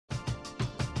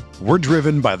We're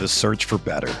driven by the search for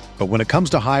better. But when it comes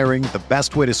to hiring, the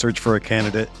best way to search for a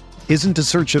candidate isn't to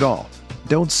search at all.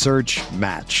 Don't search,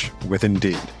 match with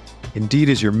Indeed. Indeed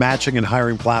is your matching and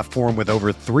hiring platform with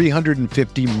over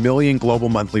 350 million global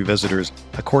monthly visitors,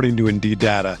 according to Indeed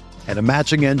data, and a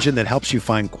matching engine that helps you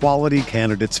find quality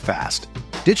candidates fast.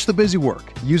 Ditch the busy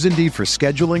work. Use Indeed for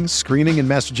scheduling, screening, and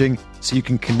messaging so you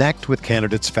can connect with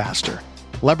candidates faster.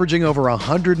 Leveraging over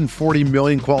 140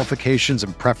 million qualifications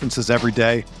and preferences every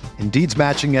day, Indeed's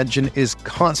matching engine is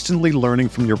constantly learning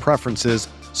from your preferences,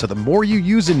 so the more you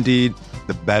use Indeed,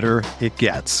 the better it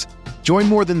gets. Join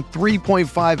more than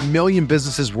 3.5 million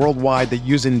businesses worldwide that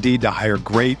use Indeed to hire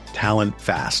great talent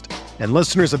fast. And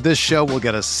listeners of this show will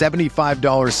get a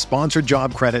 $75 sponsored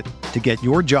job credit to get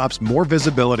your jobs more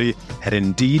visibility at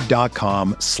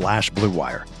Indeed.com/Blue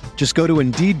Wire. Just go to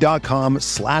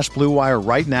Indeed.com/Blue Wire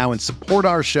right now and support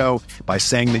our show by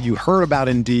saying that you heard about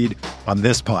Indeed on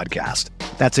this podcast.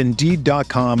 That's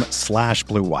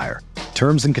Indeed.com/Blue Wire.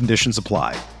 Terms and conditions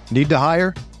apply. Need to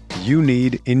hire? You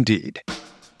need Indeed.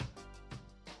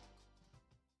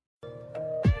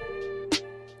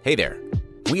 Hey there.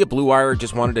 We at Blue Wire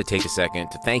just wanted to take a second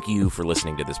to thank you for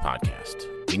listening to this podcast.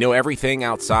 We know everything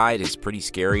outside is pretty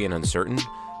scary and uncertain,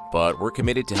 but we're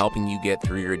committed to helping you get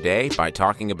through your day by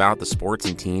talking about the sports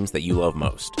and teams that you love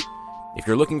most. If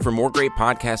you're looking for more great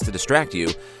podcasts to distract you,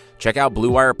 check out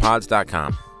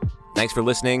BlueWirePods.com. Thanks for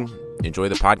listening. Enjoy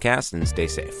the podcast and stay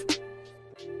safe.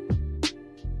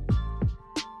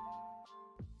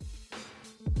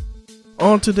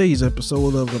 On today's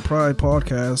episode of the Pride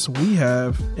Podcast, we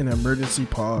have an emergency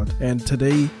pod, and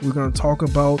today we're going to talk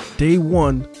about day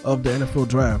one of the NFL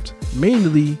Draft,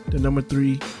 mainly the number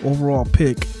 3 overall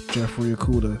pick, Jeffrey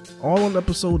Okudah, all on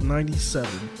episode 97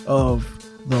 of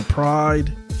the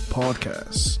Pride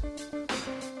Podcast.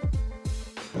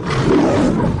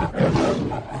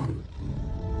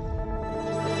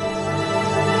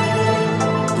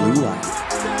 Blue Wire.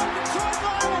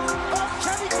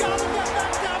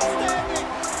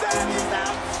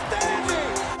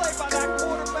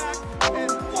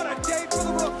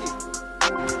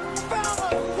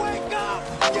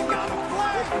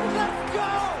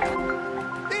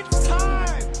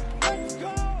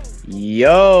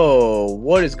 Yo,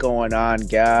 what is going on,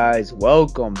 guys?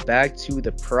 Welcome back to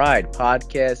the Pride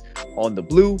Podcast on the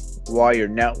Blue Wire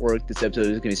Network. This episode is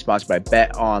going to be sponsored by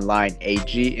BetOnline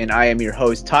AG, and I am your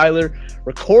host, Tyler,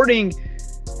 recording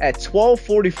at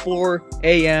 12:44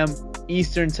 a.m.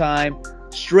 Eastern Time,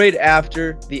 straight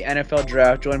after the NFL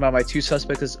Draft, joined by my two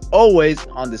suspects as always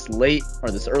on this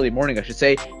early morning, I should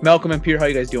say. Malcolm and Pierre, how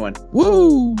you guys doing?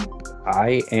 Woo!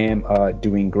 I am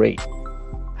doing great.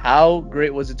 How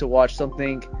great was it to watch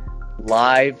something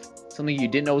live, something you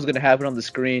didn't know was going to happen on the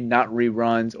screen, not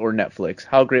reruns or Netflix?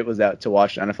 How great was that to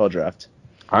watch the NFL Draft?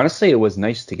 Honestly, it was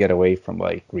nice to get away from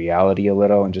like reality a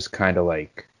little and just kind of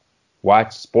like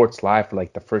watch sports live for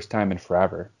like the first time in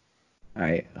forever.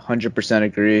 I 100%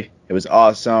 agree. It was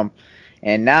awesome.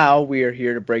 And now we are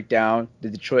here to break down the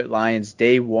Detroit Lions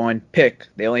day one pick.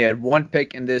 They only had one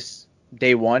pick in this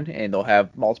day one, and they'll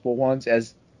have multiple ones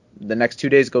as the next 2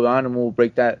 days go on, and we'll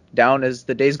break that down as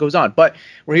the days goes on. But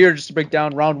we're here just to break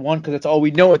down round one because that's all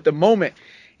we know at the moment.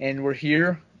 And we're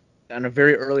here on a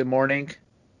very early morning.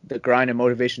 The grind and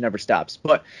motivation never stops.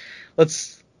 But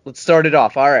let's start it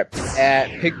off. All right. At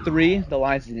pick 3, the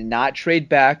Lions did not trade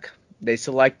back. They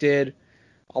selected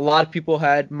a lot of people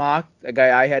had mocked. A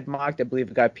guy I had mocked. I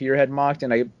believe a guy Pierre had mocked.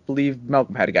 And I believe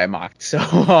Malcolm had a guy mocked. So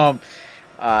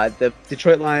the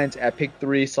Detroit Lions at pick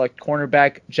 3 select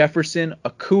cornerback Jefferson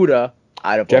Okudah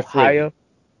out of Ohio.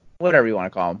 Whatever you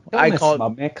want to call him.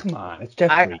 Come on, it's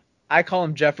Jeffrey. I call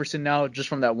him Jefferson now, just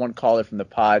from that one caller from the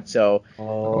pod. So,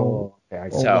 Okay.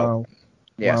 Wow.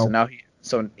 Yeah. Wow.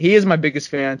 So he is my biggest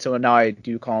fan. So now I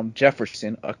do call him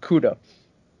Jefferson Okudah.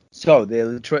 So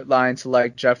the Detroit Lions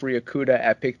select Jeffrey Okudah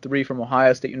at pick 3 from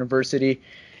Ohio State University.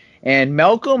 And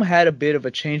Malcolm had a bit of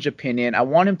a changed opinion. I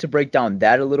want him to break down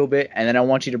that a little bit, and then I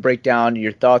want you to break down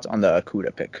your thoughts on the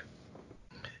Okudah pick.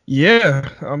 Yeah,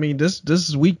 I mean,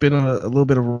 this week been a little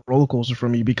bit of a roller coaster for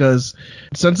me because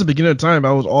since the beginning of time,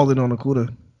 I was all in on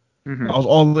Okudah. Mm-hmm. I was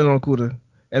all in on Okudah.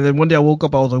 And then one day I woke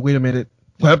up, I was like, wait a minute,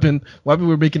 what happened? Why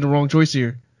we're making the wrong choice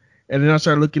here? And then I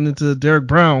started looking into Derek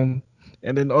Brown,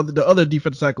 and then the other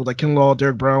defensive tackles like Kinlaw,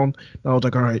 Derek Brown. And I was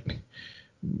like, all right,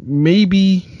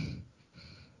 maybe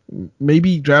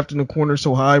drafting a corner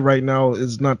so high right now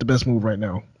is not the best move right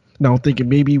now. Now I'm thinking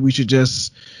maybe we should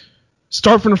just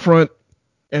start from the front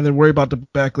and then worry about the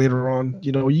back later on.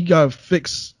 You know, you gotta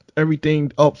fix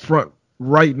everything up front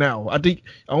right now. I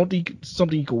don't think it's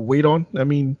something you can wait on. I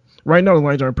mean, right now the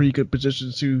Lions are in pretty good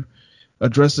position to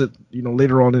address it, you know,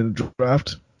 later on in the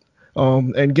draft.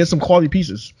 and get some quality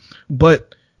pieces.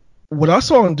 But what I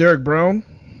saw in Derek Brown,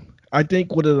 I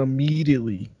think would have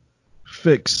immediately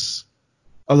fixed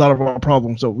a lot of our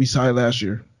problems that we saw last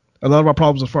year. A lot of our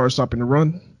problems as far as stopping the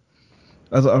run.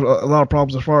 A lot of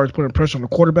problems as far as putting pressure on the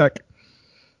quarterback.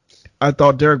 I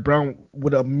thought Derek Brown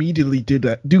would immediately do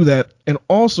that, and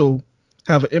also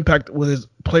have an impact with his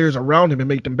players around him and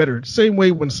make them better. Same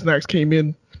way when Snacks came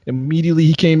in, immediately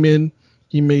he came in,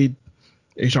 he made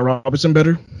H.R. Robinson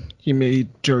better, he made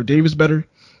Jared Davis better,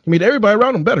 he made everybody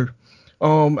around him better.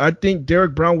 I think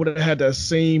Derek Brown would have had that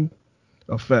same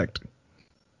effect.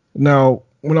 Now,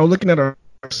 when I was looking at our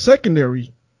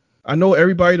secondary, I know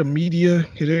everybody, the media,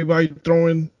 everybody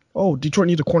throwing, oh, Detroit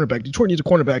needs a cornerback. Detroit needs a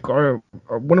cornerback. Or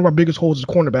one of our biggest holes is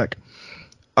cornerback.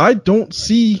 I don't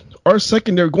see our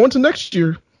secondary going to next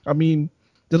year. I mean,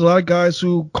 there's a lot of guys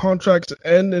who contracts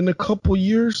end in a couple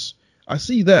years. I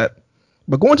see that.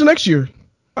 But going to next year,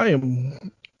 I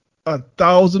am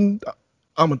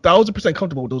 1,000%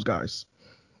 comfortable with those guys.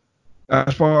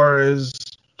 As far as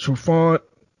Trufant,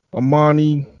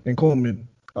 Amani, and Coleman.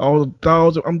 I'm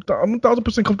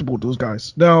 1,000% comfortable with those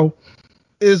guys. Now,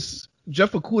 is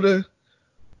Jeff Okudah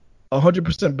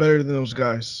 100% better than those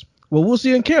guys? Well, we'll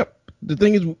see in camp. The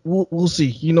thing is, we'll see.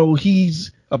 You know,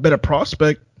 he's a better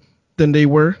prospect than they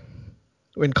were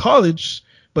in college,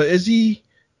 but is he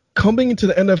coming into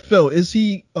the NFL? Is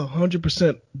he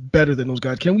 100% better than those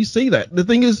guys? Can we say that? The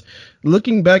thing is,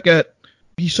 looking back at,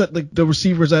 he shut the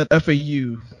receivers at FAU.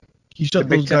 He shut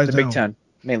those guys down. The Big Ten,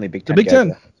 mainly Big Ten. The Big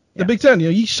Ten. The Big Ten,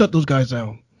 he shut those guys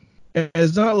down. And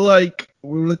it's not like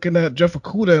we're looking at Jeff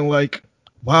Okudah and like,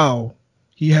 wow,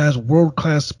 he has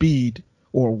world-class speed,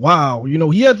 or wow,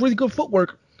 he has really good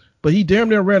footwork, but he damn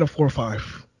near ran a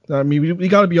 4.5. I mean, we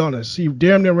got to be honest. He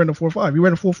damn near ran a 4.5. He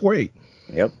ran a 4.48.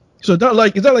 Yep. So it's not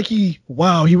like he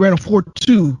ran a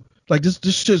 4.2. Like this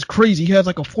shit's crazy. He has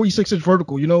like a 46-inch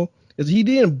vertical, He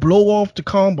didn't blow off the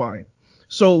combine.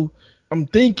 So I'm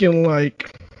thinking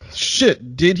like,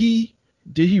 shit, did he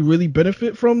really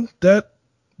benefit from that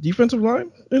defensive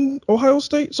line in Ohio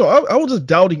State? So I was just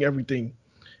doubting everything.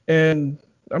 And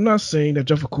I'm not saying that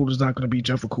Jeff Okudah is not going to be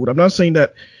Jeff Okudah. I'm not saying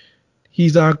that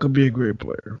he's not going to be a great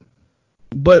player.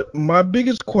 But my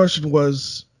biggest question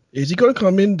was, is he going to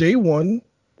come in day one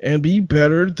and be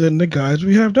better than the guys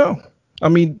we have now? I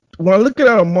mean, when I look at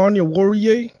Amani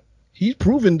Warrior, he's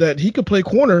proven that he could play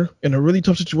corner in a really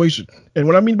tough situation. And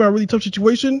what I mean by a really tough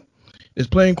situation is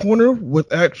playing corner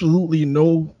with absolutely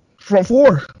no front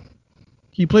four.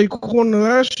 He played corner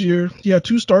last year. He had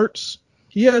 2 starts.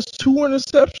 He has 2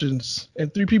 interceptions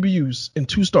and 3 PBUs in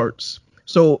 2 starts.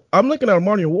 So I'm looking at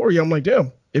Amani Warrior. I'm like,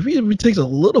 damn, if he takes a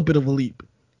little bit of a leap,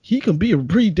 he can be a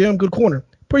pretty damn good corner,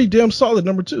 pretty damn solid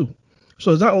number 2.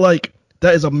 So it's not like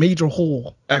that is a major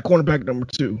hole at cornerback number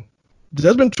 2.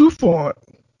 Desmond Trufant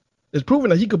is proven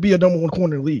that he could be a number 1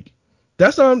 corner in the league.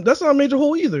 That's not a major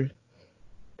hole either.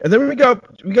 And then we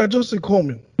got Justin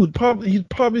Coleman, he's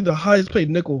probably the highest paid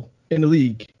nickel in the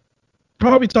league,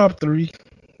 probably top 3.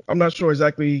 I'm not sure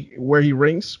exactly where he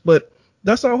ranks, but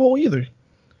that's not a hole either.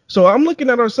 So I'm looking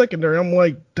at our secondary. I'm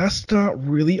like, that's not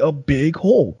really a big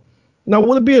hole. Now,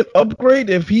 would it be an upgrade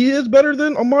if he is better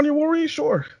than Amani Warrior?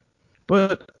 Sure,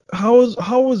 but how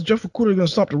is Jeff Okudah going to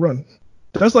stop the run?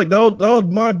 That's like that was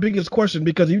my biggest question,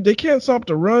 because if they can't stop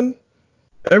the run,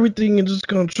 everything is just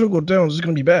going to trickle down. It's just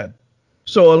going to be bad.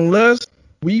 So unless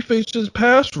we fix this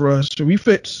pass rush, we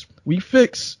fix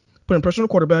putting pressure on the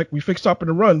quarterback, we fix stopping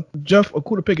the run, Jeff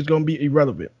Okudah pick is going to be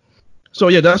irrelevant. So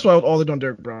yeah, that's why I was all in on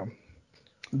Derek Brown.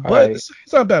 But it's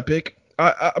not a bad pick.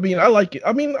 I mean, I like it.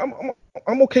 I mean,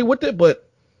 I'm okay with it, but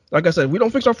like I said, if we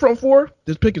don't fix our front four,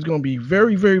 this pick is going to be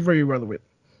very, very, very relevant.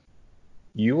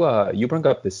 You bring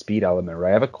up the speed element,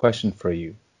 right? I have a question for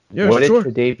you. Yeah, sure.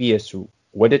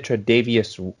 What did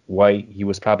Tre'Davious White? He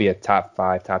was probably a top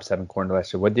 5, top 7 corner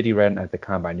last year. What did he run at the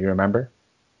combine? You remember?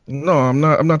 No, I'm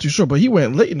not too sure, but he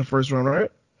went late in the first round, right?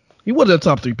 He wasn't a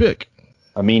top 3 pick.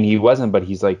 I mean, he wasn't, but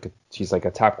he's like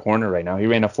a top corner right now. He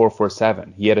ran a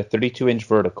 4.47. He had a 32-inch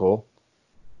vertical.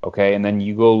 Okay, and then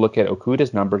you go look at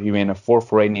Okudah's number. He ran a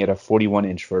 4.48 and he had a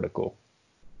 41-inch vertical.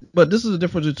 But this is the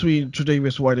difference between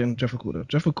Tre'Davious White and Jeff Okudah.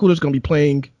 Jeff Okudah is going to be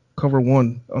playing cover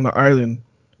 1 on the island.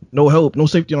 No help, no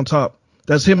safety on top.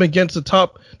 That's him against the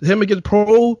top. Him against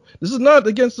pro. This is not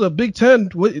against the Big Ten.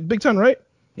 Big Ten, right?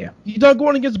 Yeah. He's not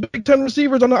going against Big Ten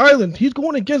receivers on the island. He's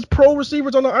going against pro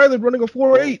receivers on the island running a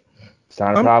 4.8. It's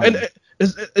not a problem.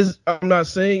 And I'm not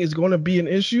saying it's going to be an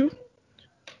issue,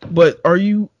 but are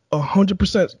you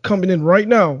 100% coming in right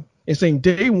now and saying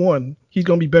day one he's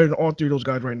going to be better than all 3 of those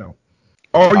guys right now?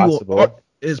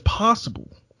 It's possible.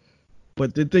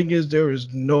 But the thing is, there is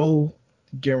no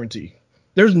guarantee.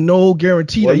 There's no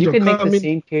guarantee Well, that he's you going can to make come the in.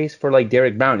 same case for like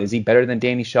Derek Brown. Is he better than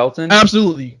Danny Shelton?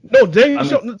 Absolutely. No, Danny I mean,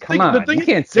 Shelton. come on, you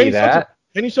can't say Danny that. Shelton,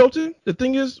 Danny Shelton. The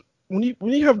thing is, when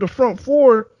you have the front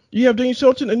four, you have Danny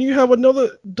Shelton, and you have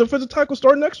another defensive tackle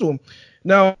starting next to him.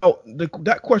 Now,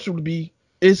 that question would be,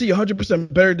 is he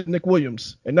 100% better than Nick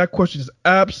Williams? And that question is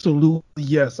absolutely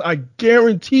yes. I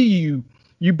guarantee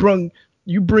you bring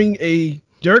a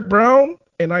Derek Brown,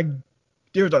 and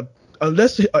there's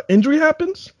unless an injury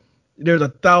happens, there's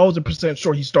 1,000%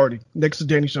 sure he's starting next to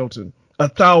Danny Shelton.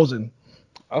 1,000.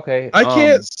 Okay. I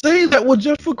can't say that with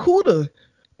Jeff Okudah.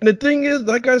 And the thing is,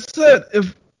 like I said,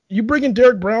 if you bring in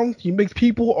Derek Brown, he makes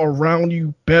people around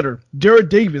you better. Derek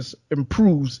Davis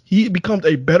improves. He becomes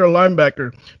a better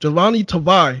linebacker. Jelani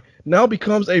Tavai now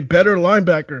becomes a better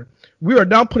linebacker. We are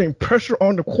now putting pressure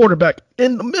on the quarterback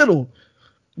in the middle.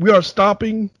 We are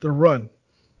stopping the run.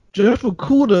 Jeff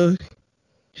Okudah,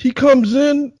 he comes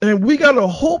in, and we got to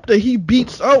hope that he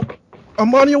beats out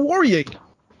Amani Oruwariye.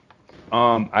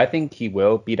 I think he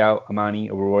will beat out Amani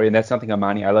Oruwariye, and that's something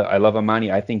Amani. I love Amani.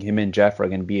 I think him and Okudah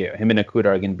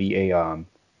are gonna be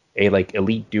a like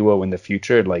elite duo in the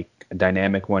future, like a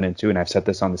dynamic 1 and 2. And I've said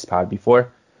this on this pod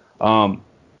before.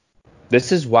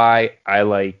 This is why I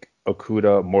like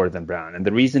Okudah more than Brown, and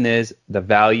the reason is the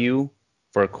value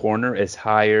for a corner is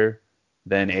higher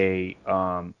than a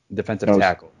defensive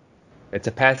tackle. It's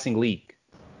a passing league.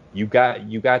 You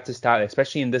got to stop,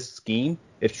 especially in this scheme.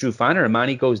 If Trufant or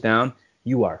Amani goes down,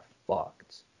 you are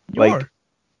fucked.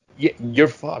 You're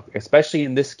fucked, especially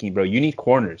in this scheme, bro. You need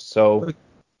corners. So let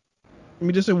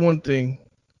me just say one thing: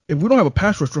 if we don't have a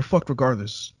pass rush, we're fucked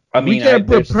regardless. We can't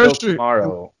put pressure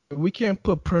tomorrow. We can't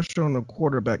put pressure on the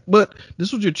quarterback. But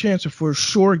this was your chance to for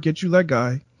sure get you that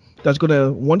guy that's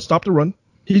gonna stop the run.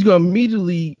 He's gonna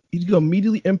immediately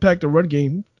impact the run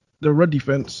game, the run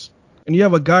defense, and you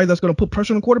have a guy that's gonna put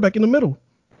pressure on the quarterback in the middle.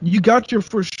 You got your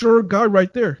for sure guy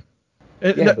right there.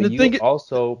 And but you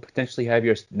also potentially have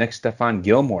your next Stephon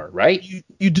Gilmore, right?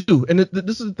 You do. And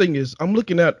this is the thing is, I'm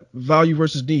looking at value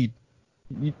versus need.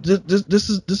 This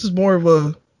is more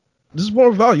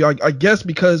of value, I guess,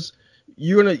 because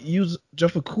you're gonna use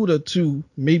Jeff Okudah to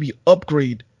maybe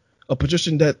upgrade a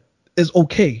position that is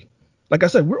okay. Like I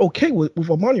said, we're okay with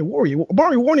Amani Oruwariye.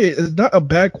 Amani Oruwariye is not a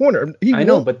bad corner. I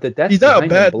know, but the death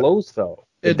behind him blows though.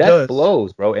 The death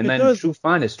blows, bro. And then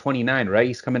Trufant is 29, right?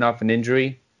 He's coming off an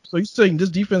injury. So you're saying this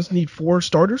defense need 4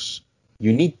 starters?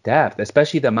 You need depth,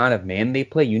 especially the amount of man they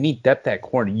play. You need depth at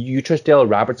corner. You trust Dale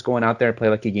Roberts going out there and play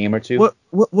like a game or two?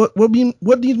 What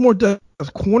needs more depth?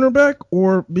 Cornerback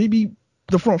or maybe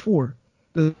the front 4?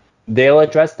 They'll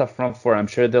address the front 4. I'm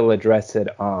sure they'll address it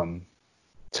tomorrow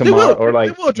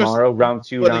tomorrow, round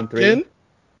 2, round 3.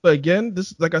 But again,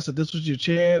 this, like I said, this was your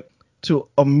chance to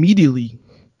immediately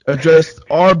address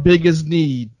our biggest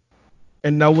need.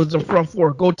 And that was the front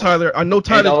 4. Go, Tyler. I know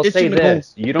Tyler's itching to go.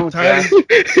 You don't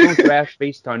draft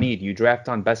based on need. You draft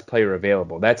on best player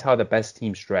available. That's how the best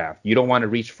teams draft. You don't want to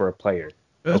reach for a player.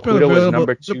 Okudah was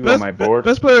number 2 on my board.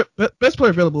 Best player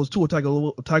available is Tua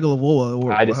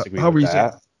Tagovailoa. I disagree with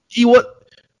that.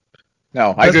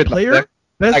 No, I agree with that.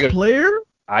 Best player?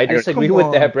 I disagree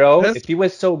with that, bro. If he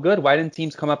was so good, why didn't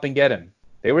teams come up and get him?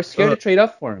 They were scared to trade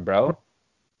up for him, bro.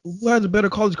 Who has a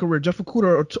better college career, Jeff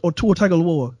Okudah or Tua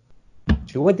Tagovailoa?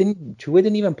 Tua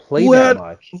didn't even play that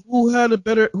much. Who had a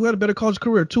better college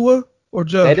career, Tua or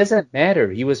Jeff? That doesn't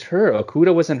matter. He was hurt.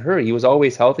 Okudah wasn't hurt. He was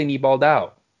always healthy and he balled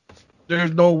out.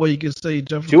 There's no way you can say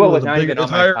Jeff Tua was not even on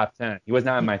my top 10. He was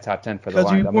not in my top 10 for the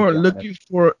line. Because you weren't looking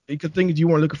for. The thing is, you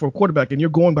weren't looking for a quarterback, and you're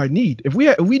going by need. If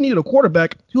we needed a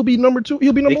quarterback, he'll be number 2.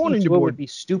 He'll be number 1 on your board. Would be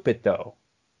stupid though.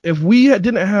 If we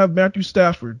didn't have Matthew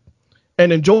Stafford,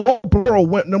 and then Joe Burrow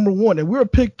went number 1, and we were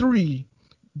pick 3,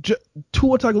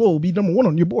 Tua Tagovailoa will be number 1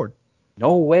 on your board.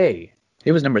 No way.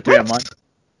 He was number 3 on mine.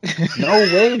 No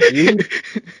way, dude.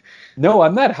 No,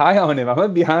 I'm not high on him. I'm gonna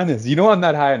be honest. You know I'm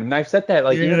not high on him. And I've said that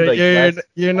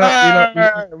you're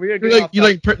not.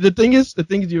 The thing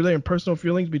is you're letting personal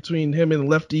feelings between him and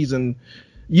lefties, and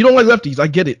you don't like lefties. I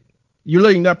get it. You're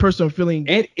letting that personal feeling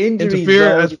and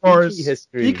interfere as far as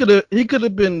history. He could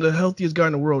have been the healthiest guy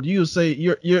in the world. You would say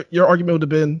your argument would have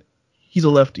been he's a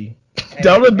lefty.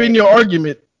 That would have been your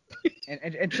argument.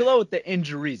 And chill out with the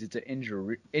injuries. It's an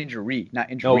injury,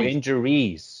 not injuries. No,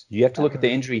 injuries. You have to look at the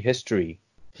injury history.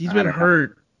 He's been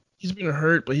hurt.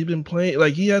 But he's been playing.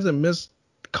 Like, he hasn't missed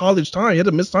college time. He had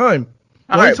to miss time.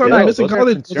 You're missing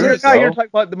college. You're talking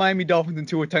about the Miami Dolphins and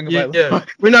Tua Tagovailoa. Yeah.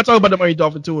 We're not talking about the Miami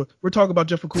Dolphins Tua. We're talking about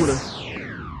Jeff Okudah.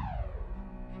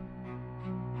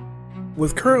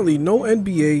 With currently no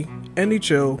NBA,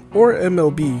 NHL, or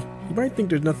MLB, you might think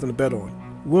there's nothing to bet on.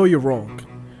 Well, you're wrong.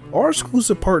 Our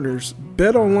exclusive partners,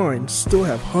 BetOnline, still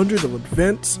have hundreds of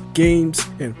events, games,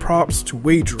 and props to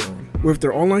wager on. With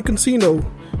their online casino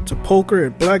to poker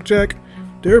and blackjack,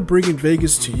 they're bringing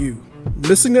Vegas to you.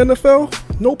 Missing the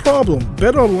NFL? No problem.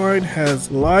 BetOnline has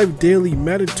live daily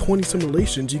Madden 20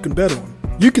 simulations you can bet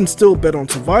on. You can still bet on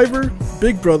Survivor,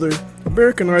 Big Brother,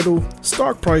 American Idol,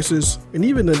 stock prices, and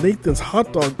even the Nathan's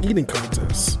hot dog eating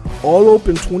contests. All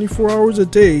open 24 hours a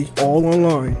day, all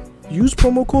online. Use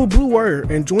promo code BlueWire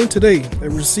and join today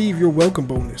and receive your welcome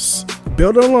bonus.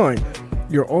 BetOnline,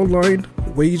 your online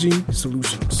wagering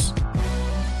solutions.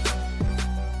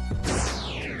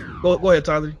 Go ahead,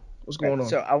 Tyler. What's going on?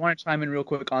 So I want to chime in real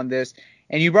quick on this.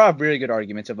 And you brought up really good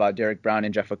arguments about Derek Brown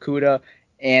and Jeff Okudah.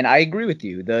 And I agree with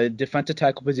you. The defensive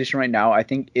tackle position right now, I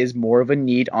think, is more of a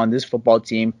need on this football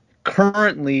team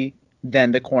currently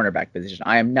than the cornerback position.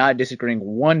 I am not disagreeing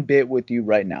one bit with you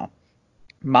right now.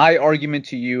 My argument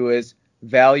to you is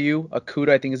value. Okudah,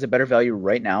 I think, is a better value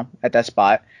right now at that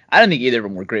spot. I don't think either of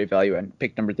them were great value at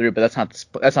pick number 3, but that's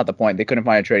not the point. They couldn't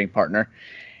find a trading partner.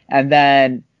 And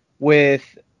then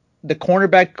with the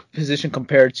cornerback position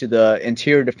compared to the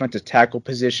interior defensive tackle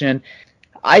position,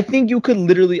 I think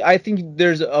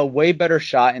there's a way better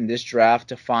shot in this draft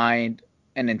to find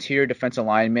an interior defensive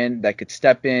lineman that could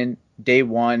step in day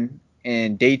 1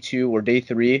 and day 2 or day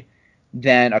 3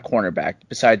 than a cornerback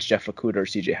besides Jeff Okudah or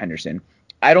CJ Henderson.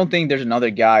 I don't think there's another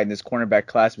guy in this cornerback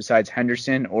class besides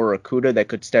Henderson or Okudah that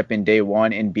could step in day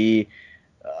 1 and be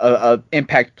a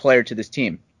impact player to this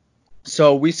team.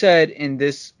 So we said in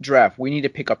this draft, we need to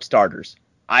pick up starters.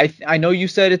 I know you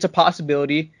said it's a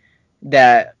possibility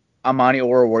that Amani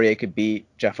Oruwariye could beat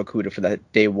Jeff Okudah for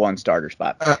that day 1 starter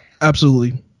spot.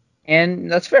 Absolutely.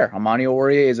 And that's fair. Amani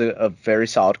Oruwariye is a very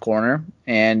solid corner,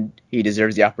 and he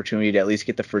deserves the opportunity to at least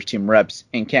get the first team reps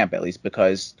in camp, at least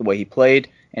because the way he played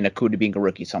and Okudah being a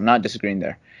rookie. So I'm not disagreeing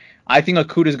there. I think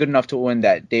Okudah is good enough to win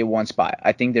that day 1 spot.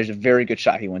 I think there's a very good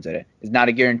shot he wins at it. It's not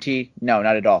a guarantee. No,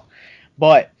 not at all.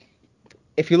 But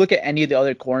if you look at any of the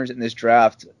other corners in this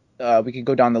draft, we can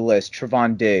go down the list.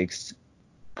 Trevon Diggs,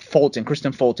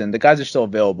 Kristen Fulton, the guys are still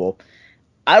available.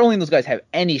 I don't think those guys have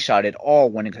any shot at all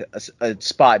winning a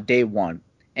spot day 1.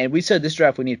 And we said this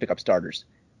draft we need to pick up starters.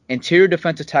 Interior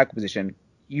defensive tackle position,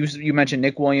 you mentioned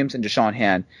Nick Williams and Deshaun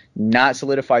Hand, not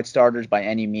solidified starters by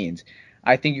any means.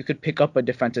 I think you could pick up a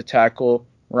defensive tackle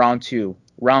round 2,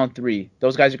 round 3.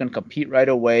 Those guys are going to compete right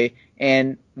away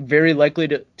and very likely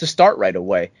to start right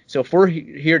away. So if we're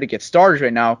here to get starters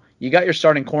right now, you got your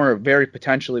starting corner very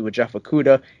potentially with Jeff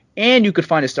Okudah, and you could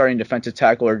find a starting defensive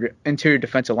tackle or interior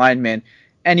defensive lineman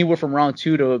anywhere from round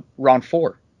 2 to round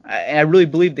 4. And I really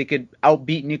believe they could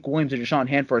outbeat Nick Williams or Deshaun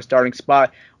Hand for a starting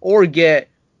spot or get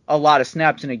a lot of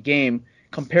snaps in a game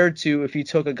compared to if you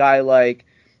took a guy like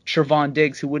Trevon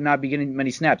Diggs who would not be getting many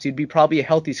snaps. He'd be probably a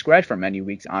healthy scratch for many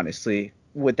weeks, honestly,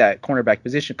 with that cornerback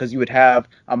position because you would have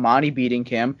Amani beating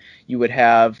him. You would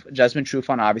have Desmond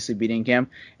Trufant obviously beating him.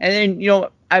 And then,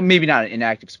 maybe not an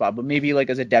inactive spot, but maybe like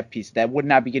as a depth piece that would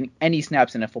not be getting any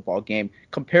snaps in a football game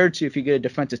compared to if you get a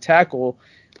defensive tackle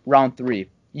round 3.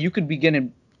 You could be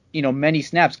getting many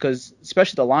snaps because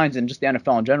especially the lines and just the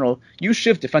NFL in general, you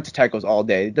shift defensive tackles all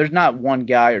day. There's not one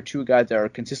guy or two guys that are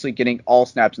consistently getting all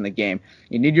snaps in the game.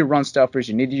 You need your run stuffers.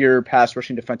 You need your pass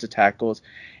rushing defensive tackles.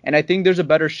 And I think there's a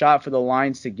better shot for the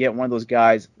Lions to get one of those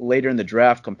guys later in the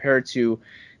draft compared to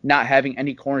not having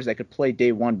any corners that could play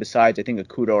day 1 besides, I think,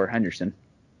 Okudah or Henderson.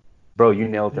 Bro, you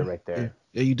nailed it right there.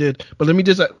 Yeah, you did. But let me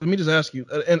just ask you,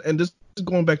 and this is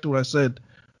going back to what I said.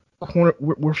 Corner,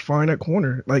 we're fine at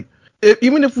corner. Like,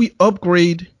 even if we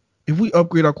upgrade our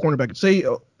cornerback,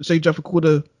 say Jeff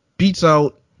Okudah beats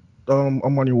out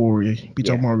Amani Oruwariye,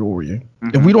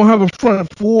 Mm-hmm. If we don't have a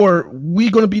front 4,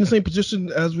 we're going to be in the same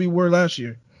position as we were last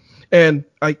year. And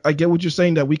I get what you're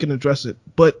saying that we can address it,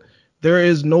 but there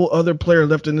is no other player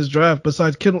left in this draft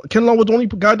besides Kinlaw was the only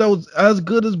guy that was as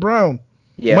good as Brown.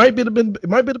 Yeah, it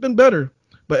might have been better,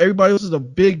 but everybody else is a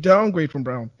big downgrade from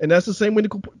Brown, and that's the same with the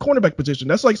cornerback position.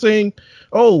 That's like saying,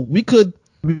 oh, we could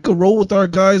roll with our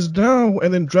guys now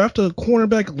and then draft a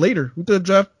cornerback later. We could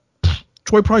draft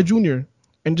Troy Pride Jr.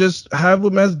 and just have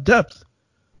him as depth.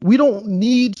 We don't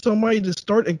need somebody to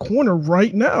start in corner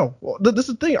right now. Well, this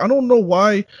is the thing. I don't know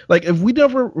why. Like, if we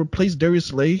never replaced Darius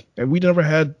Slay and we never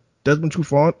had Desmond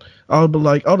Trufant, I would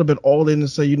have been all in and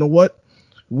say, you know what?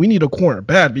 We need a corner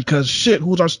bad because shit.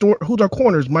 Who's our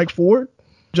corners? Mike Ford,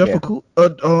 Jeff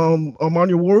Okudah,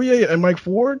 Amani Oruwariye, and Mike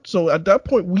Ford. So at that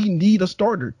point, we need a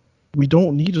starter. We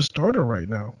don't need a starter right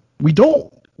now. We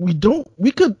don't.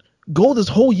 We could go this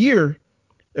whole year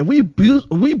and we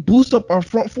boost up our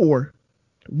front 4.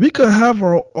 We could have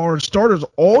our starters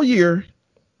all year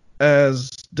as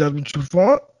Desmond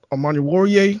Trufant, Amani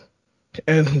Oruwariye,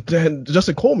 and then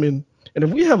Justin Coleman. And if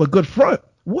we have a good front,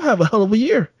 we'll have a hell of a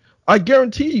year. I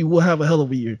guarantee you we'll have a hell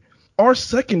of a year. Our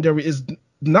secondary is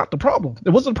not the problem. It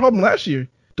wasn't a problem last year.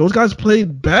 Those guys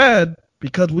played bad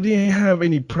because we didn't have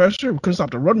any pressure. We couldn't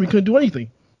stop the run. We couldn't do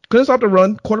anything. Couldn't stop the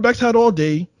run. Quarterbacks had all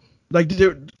day. Like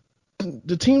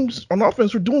the teams on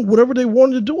offense were doing whatever they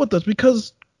wanted to do with us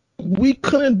because we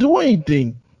couldn't do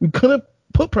anything. We couldn't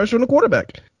put pressure on the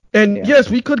quarterback. And yes,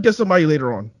 we could get somebody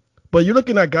later on. But you're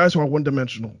looking at guys who are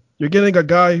one-dimensional. You're getting a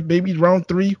guy maybe round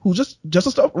 3 who's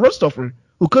just a run stuffer,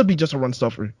 who could be just a run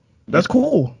stuffer. That's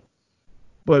cool.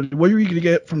 But what you're going to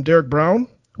get from Derek Brown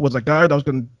was a guy that was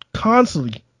going to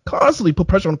constantly put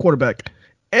pressure on the quarterback,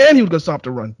 and he was going to stop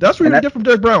the run. That's what you're going to get from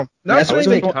Derek Brown. That's the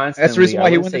reason why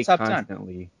he won the top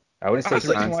 10. I wouldn't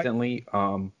say constantly.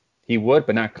 He would,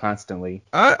 but not constantly.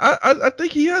 I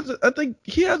think he has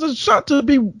a shot to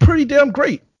be pretty damn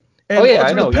great. And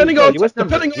I know.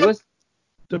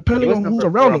 Depending on who's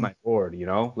around him. On my board,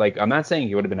 like I'm not saying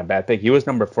he would have been a bad pick. He was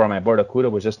number 4 on my board.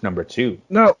 Okudah was just number 2.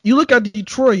 Now you look at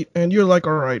Detroit and you're like,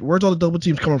 all right, where's all the double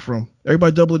teams coming from?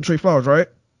 Everybody doubling Trey Flowers, right?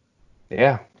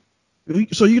 Yeah.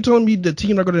 So you're telling me the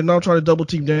team are going to now try to double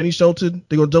team Danny Shelton?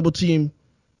 They're going to double team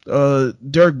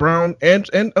Derek Brown and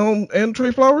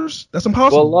Trey Flowers? That's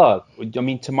impossible. Well, look, I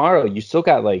mean, tomorrow you still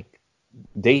got like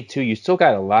day 2. You still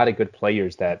got a lot of good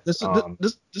players that. This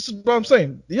is what I'm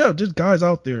saying. Yeah, there's guys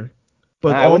out there.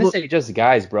 But I wouldn't say just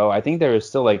guys, bro. I think there is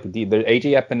still like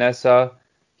AJ Epinesa.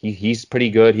 He's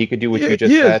pretty good. He could do what you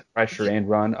just said, pressure and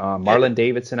run. Marlon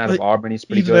Davidson out of Auburn, he's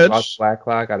pretty good. Ross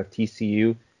Blacklock out of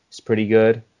TCU, is pretty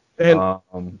good. And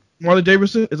Marlon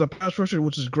Davidson is a pass rusher,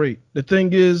 which is great. The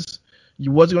thing is,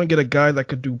 you wasn't going to get a guy that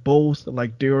could do both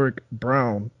like Derek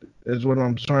Brown, is what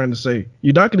I'm trying to say.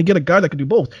 You're not going to get a guy that could do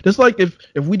both. Just like if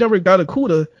we never got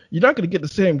Okudah, you're not going to get the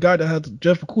same guy that has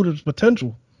Jeff Okudah's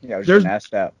potential. Yeah, I was just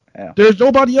asked that. Yeah. There's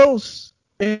nobody else.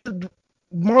 And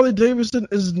Marlon Davidson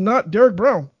is not Derek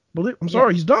Brown. I'm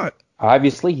sorry, he's not.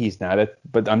 Obviously, he's not.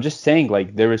 But I'm just saying,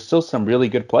 like, there is still some really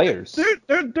good players.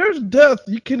 There's depth.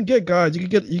 You can get guys. You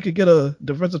could get a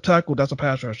defensive tackle that's a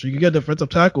pass rusher. You can get a defensive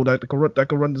tackle that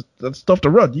can run that stuff to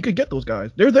run. You could get those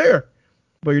guys. They're there.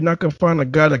 But you're not gonna find a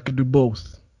guy that can do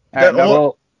both.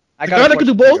 The guy that can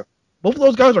do both of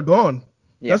those guys are gone.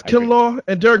 Yeah, that's Kinlaw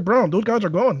and Derek Brown. Those guys are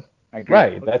gone.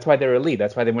 Right. That's why they're elite.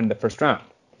 That's why they win the first round.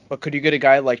 But could you get a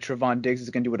guy like Trevon Diggs is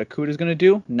going to do what Okudah's going to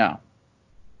do? No.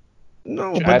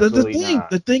 No, but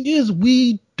the thing is,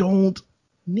 we don't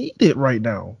need it right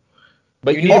now.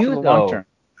 But you need it long term.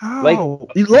 How? Like,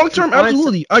 long term,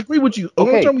 absolutely. I agree with you.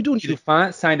 Okay, long term, we do need it.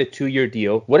 Trufant signed a 2-year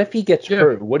deal. What if he gets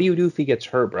hurt? What do you do if he gets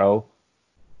hurt, bro?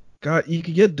 God, you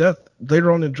could get depth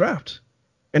later on in the draft,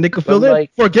 and they could fill in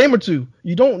for a game or two.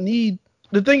 You don't need.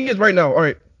 The thing is, right now, all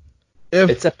right.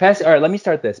 It's a pass. All right, let me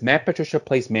start this. Matt Patricia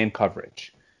plays man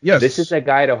coverage. Yes. This is a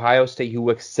guy at Ohio State who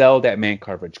excelled at man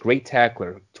coverage. Great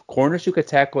tackler. Corners who could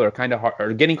tackle are kind of hard,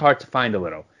 are getting hard to find a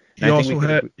little. He also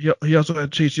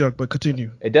had Chase Young, but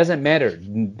continue. It doesn't matter.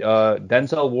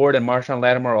 Denzel Ward and Marshawn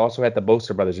Lattimore also had the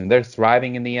Bosa brothers, and they're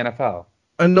thriving in the NFL.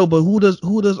 I know, but who does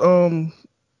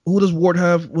Ward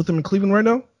have with him in Cleveland right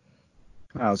now?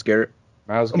 Myles Garrett.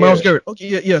 Myles Garrett.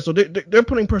 Okay, yeah. So they're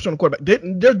putting pressure on the quarterback.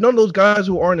 There's none of those guys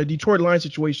who are in a Detroit Lions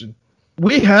situation.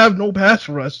 We have no pass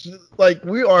rush. Like,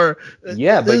 we are.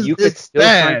 Yeah, but you could still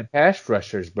find pass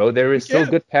rushers, bro. There is still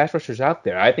good pass rushers out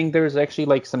there. I think there's actually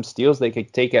like some steals they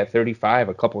could take at 35,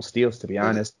 a couple steals to be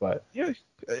honest. But yeah,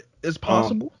 it's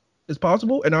possible. It's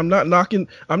possible, and I'm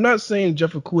not saying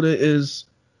Jeff Okudah is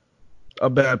a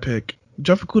bad pick.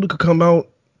 Jeff Okudah could come out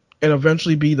and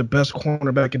eventually be the best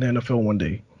cornerback in the NFL one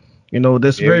day.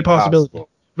 That's very possibility.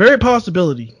 Very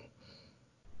possibility.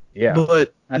 Yeah,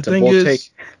 but that's the thing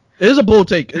is, it is a bold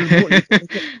take.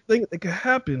 It could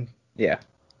happen. Yeah.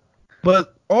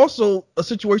 But also a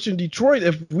situation in Detroit,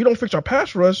 if we don't fix our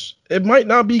pass rush, it might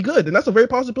not be good, and that's a very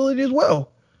possibility as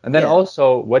well. And then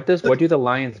also, what do the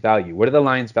Lions value? What do the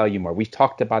Lions value more? We've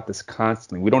talked about this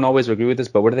constantly. We don't always agree with this,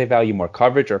 but what do they value more,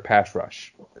 coverage or pass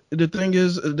rush? The thing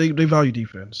is, they value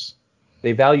defense.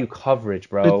 They value coverage,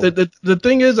 bro. The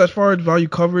thing is, as far as value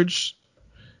coverage,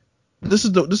 this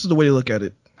is the way to look at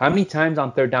it. How many times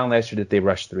on third down last year did they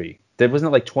rush 3? Wasn't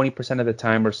it like 20% of the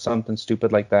time or something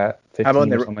stupid like that?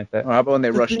 15 or something like that? How about when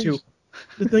they rush 2?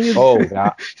 The thing is, don't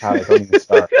even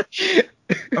start.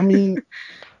 I mean,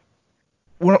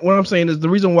 what I'm saying is the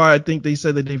reason why I think they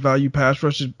said that they value pass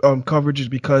rush coverage is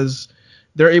because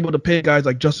they're able to pay guys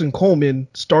like Justin Coleman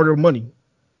starter money,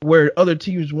 where other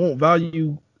teams won't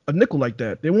value a nickel like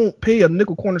that. They won't pay a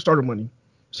nickel corner starter money.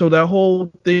 So that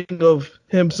whole thing of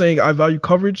him saying I value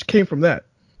coverage came from that.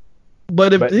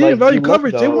 But if they didn't value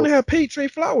coverage, they wouldn't have paid Trey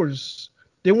Flowers.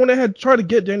 They wouldn't have tried to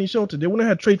get Danny Shelton. They wouldn't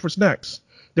have trade for Snacks.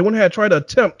 They wouldn't have tried to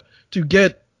attempt to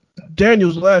get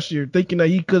Daniels last year, thinking that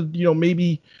he could,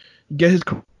 maybe get his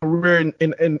career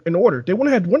in order. They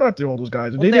wouldn't have went after all those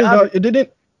guys. Well,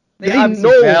 They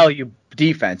obviously value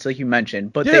defense, like you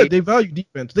mentioned, but they value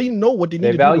defense. They know what they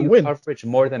need to do to win. They value coverage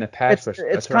more than a pass rush.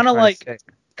 It's kind of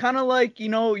like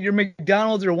your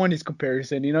McDonald's or Wendy's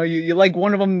comparison. You like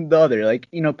one of them the other. Like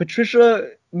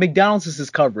Patricia, McDonald's is his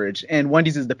coverage and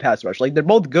Wendy's is the pass rush. Like they're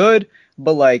both good,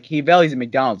 but like he values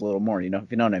McDonald's a little more.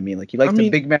 If you know what I mean. Like he likes the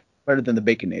Big Mac better than the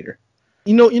Baconator.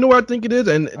 You know what I think it is,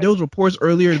 and there was reports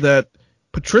earlier that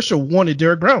Patricia wanted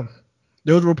Derek Brown.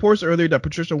 There was reports earlier that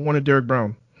Patricia wanted Derek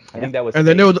Brown. I think that was. And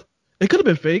fake. Then it could have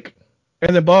been fake.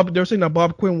 And then they were saying that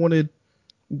Bob Quinn wanted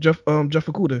Jeff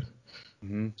Okudah.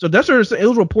 Mm-hmm. So that's what it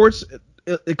was reports.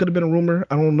 It could have been a rumor.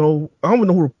 I don't know. I don't even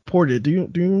know who reported it. Do you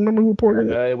remember who reported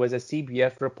it? It was a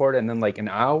CBS report, and then like an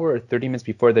hour or 30 minutes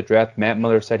before the draft, Matt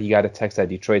Miller said he got a text that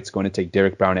Detroit's going to take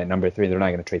Derek Brown at number 3. They're not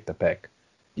going to trade the pick.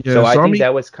 Yeah, so I think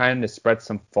that was kind of to spread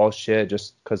some false shit,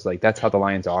 just because like that's how the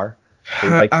Lions are.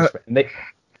 They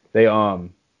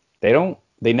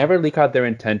never leak out their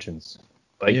intentions.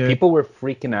 Like people were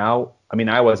freaking out. I mean,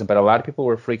 I wasn't, but a lot of people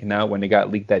were freaking out when they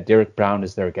got leaked that Derek Brown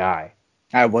is their guy.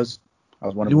 I was one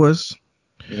of them. He was.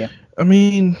 Yeah. I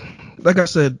mean, like I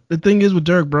said, the thing is with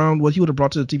Derek Brown, what he would have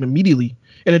brought to the team immediately.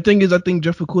 And the thing is, I think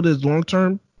Jeff Okudah's long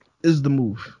term is the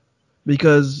move.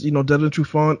 Because, Desmond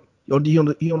Trufant,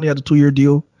 he only had a 2-year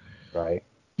deal. Right.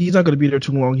 He's not going to be there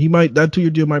too long. That 2-year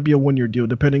deal might be a 1-year deal,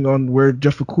 depending on where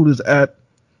Jeff Okudah's at.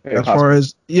 Far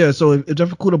as, so if Jeff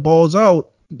Okudah balls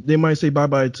out, they might say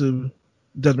bye-bye to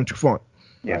Desmond Trufant.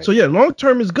 Yeah. So, long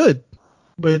term is good.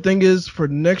 But the thing is, for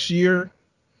next year,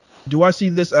 do I see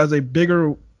this as a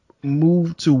bigger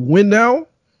move to win now?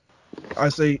 I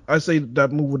say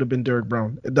that move would have been Derek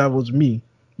Brown. That was me.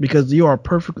 Because you are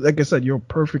perfect. Like I said, you're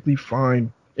perfectly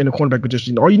fine in the cornerback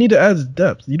position. All you need to add is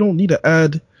depth. You don't need to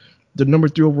add the number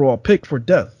 3 overall pick for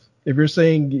depth. If you're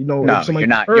saying, no, if somebody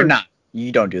you're not.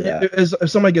 You don't do that.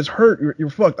 If somebody gets hurt, you're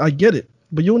fucked. I get it.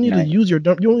 But you don't need to use your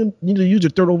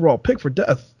 3rd overall pick for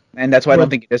depth. And that's why I don't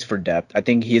think it is for depth. I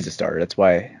think he is a starter. That's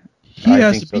why he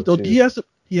has to beat those. He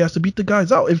has to beat the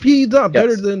guys out. If he's not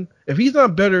better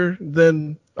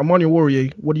than Amani Warrior,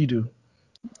 what do?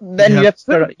 Then you have to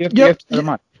start him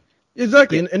on.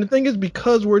 Exactly. And the thing is,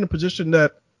 because we're in a position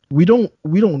that we don't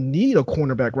need a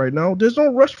cornerback right now, there's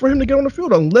no rush for him to get on the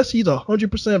field unless he's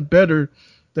 100% better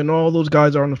than all those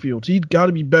guys are on the field. He's got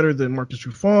to be better than Marcus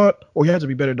Trufant, or he has to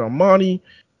be better than Amani.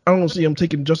 I don't see him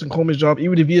taking Justin Coleman's job,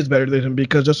 even if he is better than him,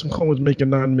 because Justin Coleman's making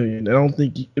 $9 million. I don't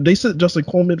think if they sit Justin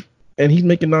Coleman and he's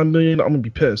making $9 million, I'm gonna be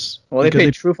pissed. Well, they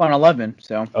paid Trufant 11,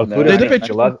 so they paid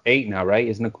 8 now, right?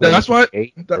 Isn't it? That's why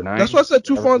 8 or 9. That's why I said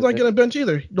Trufant's not getting a bench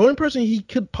either. The only person he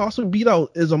could possibly beat out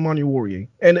is Amani Warrior,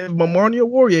 and if Amani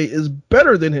Warrior is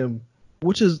better than him,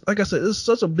 which is, like I said, it's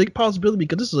such a big possibility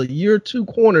because this is a year 2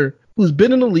 corner who's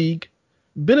been in the league,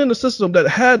 been in a system that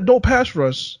had no pass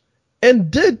rush,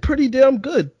 and did pretty damn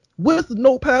good with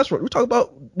no pass rush.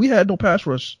 We had no pass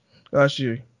rush last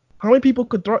year. How many people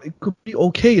could be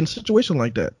okay in a situation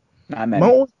like that? Nah, man.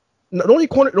 The only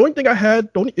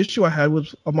issue I had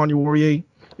with Amani Warrior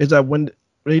is that when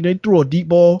they threw a deep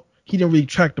ball, he didn't really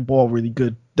track the ball really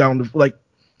good down the,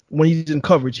 when he's in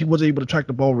coverage, he wasn't able to track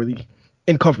the ball really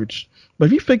in coverage. But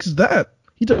if he fixes that,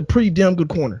 he's a pretty damn good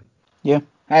corner. Yeah.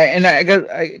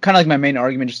 I kind of like my main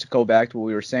argument, just to go back to what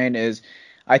we were saying, is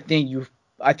I think you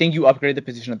upgrade the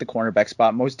position at the cornerback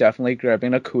spot, most definitely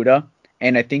grabbing Okudah,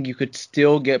 and I think you could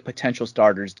still get potential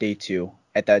starters day 2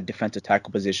 at that defensive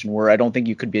tackle position, where I don't think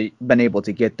you could been able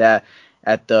to get that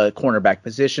at the cornerback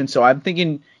position. So I'm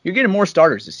thinking you're getting more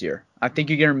starters this year. I think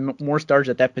you're getting more starters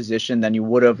at that position than you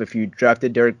would have if you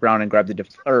drafted Derek Brown and grabbed and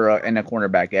a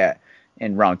cornerback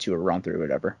in round 2 or round 3 or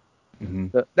whatever. Mm-hmm.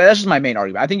 So that's just my main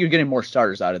argument. I think you're getting more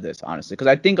starters out of this, honestly, because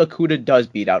I think Okudah does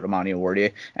beat out Amani Warrior.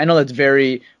 I know that's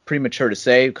very premature to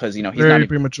say because he's very not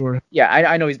premature. Yeah,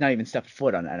 I know he's not even stepped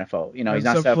foot on the NFL. He's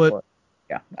not stepped foot.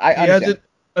 Yeah, I understand.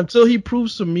 Until he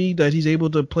proves to me that he's able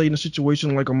to play in a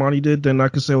situation like Amani did, then I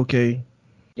could say okay.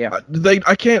 Yeah.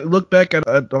 I can't look back at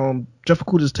Jeff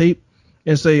Okudah's tape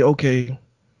and say, okay,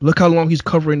 look how long he's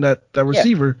covering that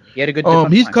receiver. Yeah, he had a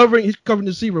good he's covering the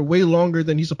receiver way longer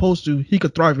than he's supposed to. He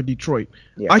could thrive in Detroit.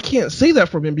 Yeah. I can't say that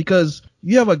from him because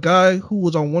you have a guy who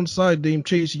was on one side named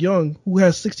Chase Young who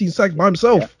has 16 sacks by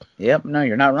himself. Yeah. Yep, no,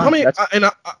 you're not wrong. I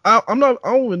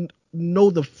don't even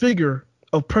know the figure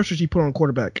of pressures he put on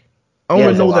quarterback. I don't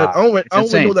even know that. I don't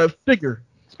even know that figure.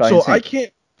 So insane. I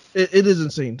can't. It is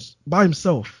insane by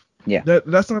himself. Yeah.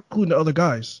 That's not including the other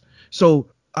guys. So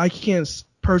I can't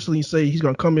personally say he's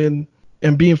gonna come in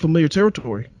and be in familiar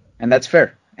territory. And that's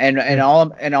fair. And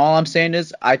all I'm saying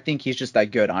is I think he's just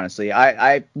that good, honestly.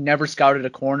 I never scouted a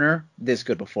corner this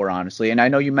good before, honestly. And I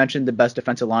know you mentioned the best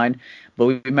defensive line, but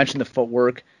we mentioned the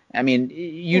footwork. I mean,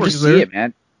 you just see it,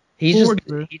 man. He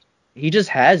just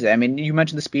has it. I mean, you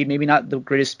mentioned the speed, maybe not the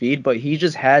greatest speed, but he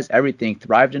just has everything.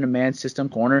 Thrived in a man system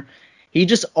corner. He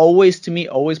just always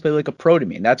played like a pro to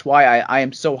me. And that's why I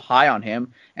am so high on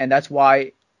him. And that's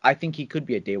why I think he could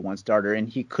be a day one starter, and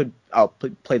he could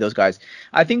play those guys.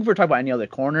 I think if we're talking about any other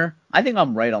corner, I think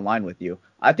I'm right on line with you.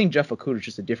 I think Jeff Okudah is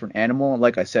just a different animal. And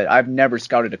like I said, I've never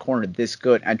scouted a corner this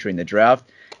good entering the draft.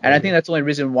 And I think that's the only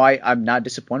reason why I'm not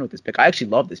disappointed with this pick. I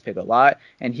actually love this pick a lot,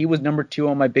 and he was number 2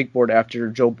 on my big board after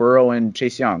Joe Burrow and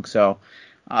Chase Young. So,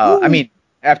 I mean,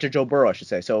 after Joe Burrow, I should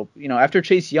say. So, after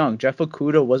Chase Young, Jeff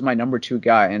Okudah was my number 2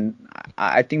 guy, and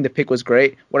I think the pick was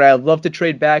great. Would I love to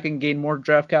trade back and gain more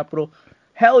draft capital?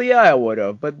 Hell yeah, I would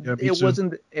have, but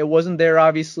it wasn't there,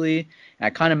 obviously. And I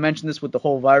kind of mentioned this with the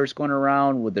whole virus going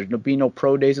around, with there be no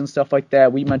pro days and stuff like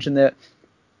that. We mentioned that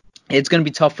it's going to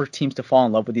be tough for teams to fall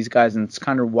in love with these guys, and it's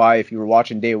kind of why, if you were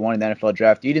watching day one in the NFL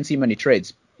draft, you didn't see many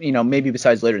trades, maybe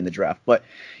besides later in the draft. But,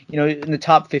 in the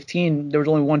top 15, there was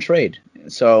only one trade.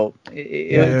 So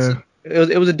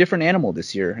it was a different animal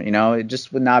this year, it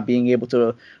just with not being able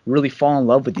to really fall in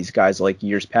love with these guys like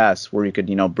years past, where you could,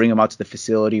 bring them out to the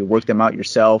facility, work them out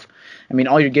yourself. I mean,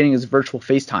 all you're getting is virtual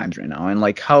FaceTimes right now. And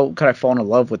like, how could I fall in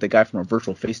love with a guy from a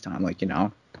virtual FaceTime? Like,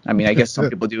 I mean, I guess some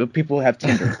people do. People have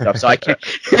Tinder and stuff, so I can't.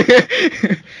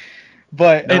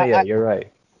 But you're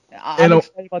right. I'm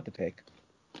excited about the pick.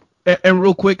 And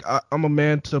real quick, I'm a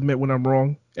man to admit when I'm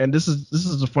wrong. And this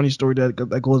is a funny story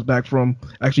that goes back from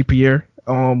actually Pierre.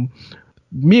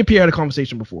 Me and Pierre had a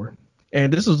conversation before,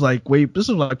 and this was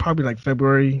probably like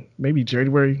February, maybe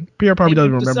January. Pierre probably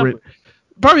doesn't remember it.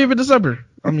 Probably even December.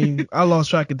 I mean, I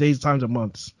lost track of days, times, and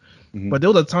months. Mm-hmm. But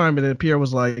there was a time, and then Pierre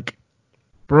was like,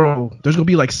 "Bro, there's gonna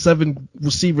be like 7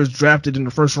 receivers drafted in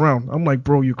the first round." I'm like,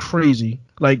 "Bro, you're crazy."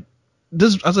 Like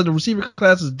this, I said the receiver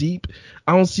class is deep.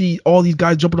 I don't see all these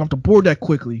guys jumping off the board that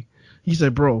quickly. He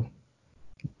said, "Bro,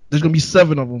 there's gonna be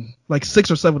 7 of them, like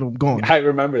 6 or 7 of them gone." I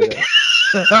remember that.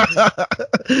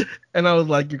 And I was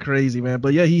like, "You're crazy, man."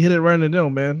 But yeah, he hit it right in the nail,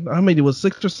 man. How many? It was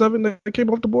 6 or 7 that came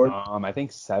off the board? I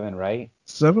think 7, right?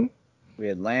 7? We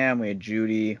had Lamb, we had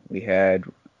Judy, we had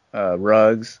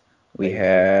Ruggs, we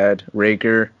had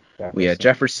Raker, we had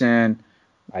Jefferson,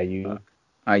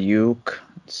 Ayuk,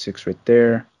 6 right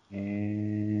there.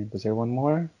 And was there one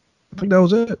more? I think that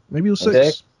was it. Maybe it was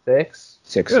 6. 6?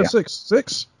 6, yeah.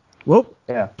 6. Well,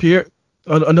 yeah. Pierre,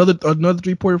 another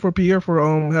 3-pointer for Pierre for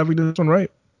having this one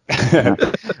right. I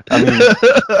mean,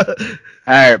 all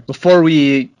right. Before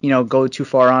we go too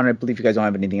far on, I believe you guys don't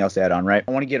have anything else to add on, right?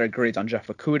 I want to get our grades on Jeff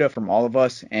Okudah from all of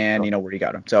us, and where you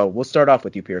got him. So we'll start off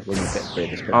with you, Pierre. What do you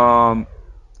grade this pick? Are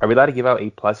we allowed to give out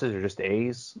A+ or just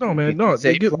A's? No, man. No.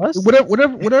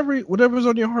 Whatever's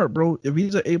on your heart, bro. If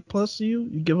he's an A+ to you,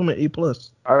 you give him an A+.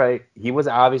 All right. He was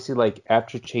obviously like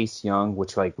after Chase Young,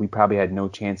 which like we probably had no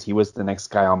chance. He was the next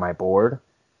guy on my board,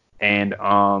 and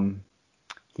I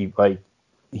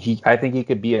think he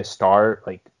could be a star,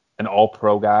 like an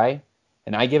all-pro guy,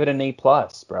 and I give it an A+,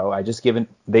 bro. I just give it.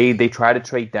 They tried to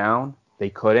trade down,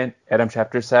 they couldn't. Adam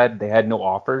Schefter said they had no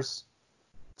offers,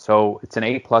 so it's an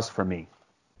A+ for me.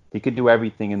 He could do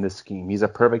everything in this scheme. He's a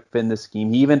perfect fit in this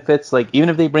scheme. He even fits, like, even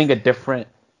if they bring a different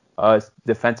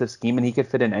defensive scheme, and he could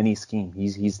fit in any scheme.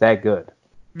 He's that good.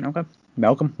 Okay.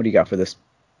 Malcolm, what do you got for this?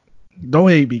 Don't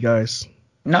hate me, guys.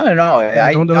 No.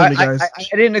 I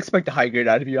didn't expect a high grade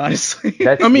out of you, honestly.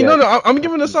 I'm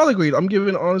giving it a solid grade. I'm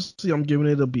giving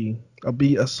it a B.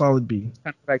 A solid B.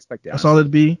 Kind of expected. A solid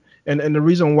B. And the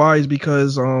reason why is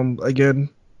because, again,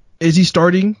 is he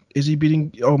starting? Is he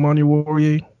beating Omani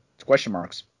Warrior? It's question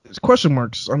marks. It's question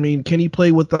marks. I mean, can he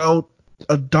play without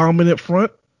a dominant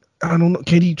front? I don't know.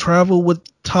 Can he travel with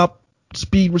top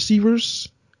speed receivers?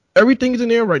 Everything is in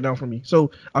the air right now for me.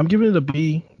 So I'm giving it a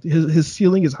B. His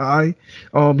ceiling is high.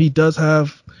 He does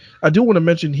have. I do want to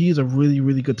mention he's a really,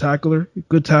 really good tackler. He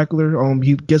gets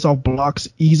off blocks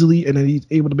easily, and then he's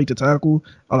able to make the tackle.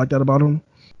 I like that about him.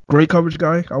 Great coverage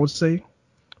guy, I would say.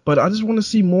 But I just want to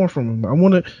see more from him. I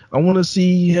want to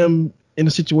see him in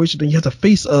a situation that he has to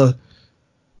face a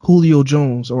Julio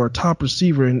Jones or a top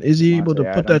receiver, and is he able to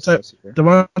put that type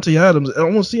Devontae Adams? I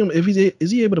want to see him if is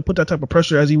he able to put that type of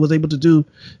pressure as he was able to do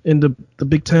in the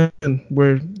Big Ten,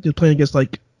 where he's playing against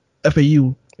like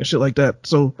FAU and shit like that.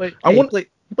 So he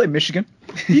played Michigan.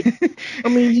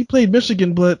 He played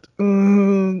Michigan, but I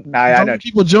know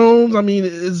people Jones. I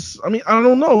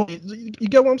don't know. You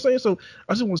get what I'm saying? So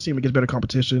I just want to see him against better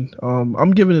competition.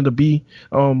 I'm giving it a B.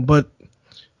 But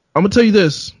I'm gonna tell you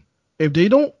this. if they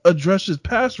don't address his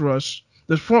pass rush,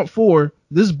 this front four,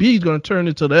 this B is going to turn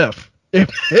into the F.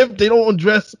 If they don't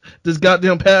address this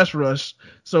goddamn pass rush,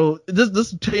 so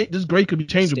this grade could be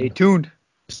changeable.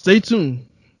 Stay tuned.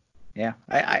 Yeah,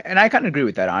 I kind of agree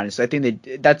with that, honestly. I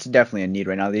think that's definitely a need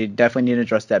right now. They definitely need to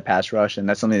address that pass rush, and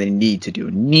that's something they need to do.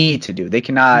 They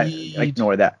cannot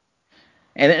ignore that.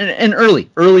 And early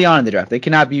on in the draft, they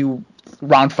cannot be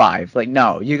round 5. Like,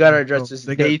 no, you got to address this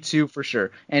day 2 for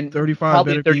sure. And 35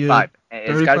 better 35.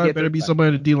 It's got to be 35. Somebody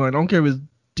in the D line. I don't care if it's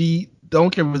D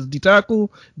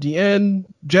tackle, D end,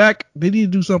 Jack. They need to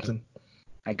do something.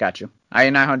 I got you. I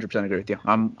 100% agree with you.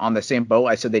 I'm on the same boat.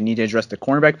 I said they need to address the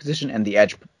cornerback position and the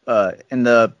edge,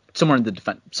 somewhere in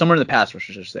the pass rush,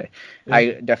 I should say. Yeah.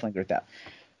 I definitely agree with that.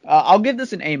 I'll give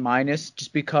this an A-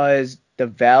 just because the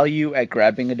value at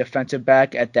grabbing a defensive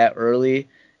back at that early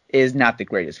is not the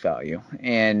greatest value.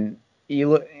 And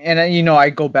I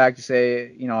go back to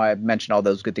say, I mentioned all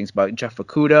those good things about Jeff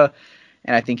Okudah,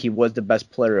 and I think he was the best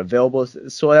player available.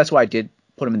 So that's why I did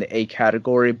put him in the A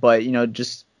category. But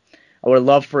I would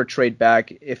love for a trade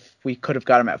back. If we could have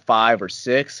got him at 5 or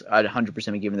 6, I'd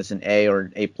 100% be giving this an A or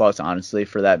an A+, honestly,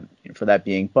 for that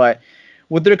being. But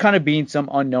with there kind of being some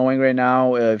unknowing right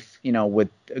now, with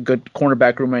a good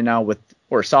cornerback room right now,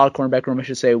 or a solid cornerback room, I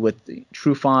should say, with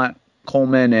Trufant,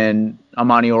 Coleman, and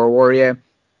Amani Oruwariye,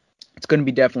 it's going to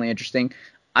be definitely interesting.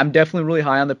 I'm definitely really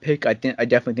high on the pick. I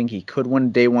definitely think he could win a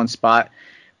day 1 spot.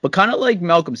 But kind of like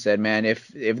Malcolm said, man, if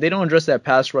they don't address that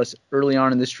pass rush early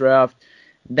on in this draft,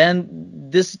 then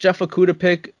this Jeff Okudah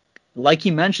pick, like he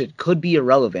mentioned, could be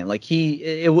irrelevant. Like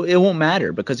it won't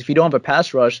matter, because if you don't have a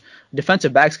pass rush,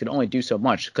 defensive backs can only do so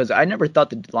much. Because I never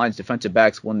thought the Lions defensive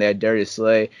backs, when they had Darius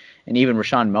Slay and even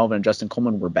Rashawn Melvin and Justin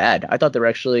Coleman, were bad. I thought they were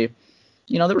actually,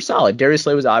 they were solid. Darius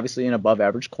Slay was obviously an above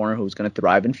average corner who was going to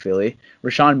thrive in Philly.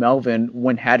 Rashawn Melvin,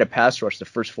 when had a pass rush the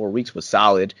first 4 weeks, was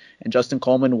solid. And Justin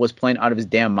Coleman was playing out of his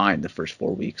damn mind the first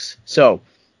 4 weeks. So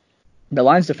the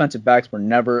Lions defensive backs were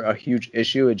never a huge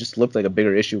issue. It just looked like a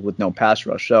bigger issue with no pass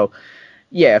rush. So,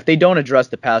 yeah, if they don't address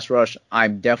the pass rush,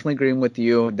 I'm definitely agreeing with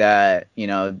you that,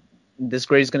 this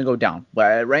grade is going to go down.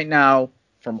 But right now,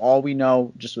 from all we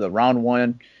know, just with a round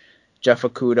 1, Jeff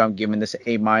Okudah, I'm giving this an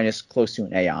A-, close to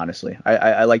an A, honestly.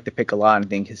 I like the pick a lot, and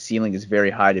think his ceiling is very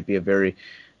high to be a very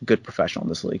good professional in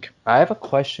this league. I have a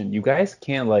question. You guys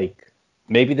can't,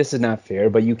 maybe this is not fair,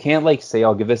 but you can't say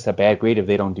I'll give this a bad grade if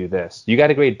they don't do this. You got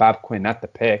to grade Bob Quinn, not the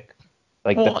pick.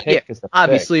 The pick is the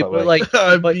obviously,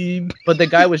 pick. But the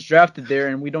guy was drafted there,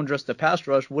 and we don't address the pass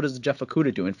rush. What is Jeff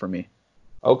Okudah doing for me?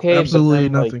 Okay, absolutely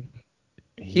nothing.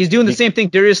 He's doing the same thing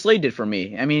Darius Slay did for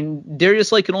me. I mean, Darius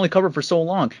Slay can only cover for so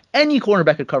long. Any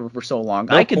cornerback could cover for so long.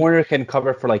 Corner can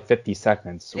cover for 50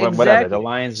 seconds. Exactly. Whatever. The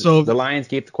Lions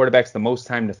gave the quarterbacks the most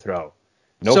time to throw.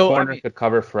 Corner could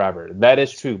cover forever. That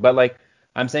is true. But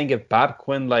I'm saying if Bob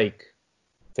Quinn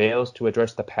fails to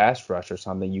address the pass rush or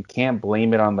something, you can't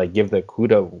blame it on give the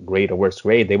Okudah grade a worse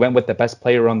grade. They went with the best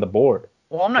player on the board.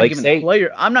 Well, I'm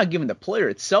not giving the player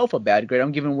itself a bad grade.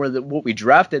 I'm giving what we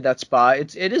drafted that spot.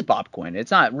 It is Bob Quinn.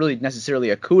 It's not really necessarily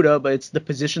Okudah, but it's the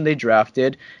position they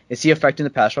drafted. Is he affecting the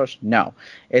pass rush? No.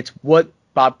 It's what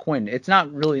Bob Quinn. It's not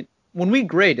really when we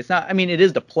grade. It's not. I mean, it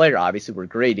is the player. Obviously, we're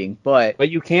grading, but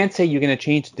you can't say you're going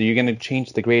to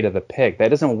change the grade of the pick. That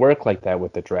doesn't work like that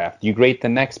with the draft. You grade the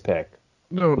next pick.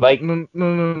 No. Do you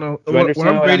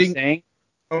understand what I'm saying?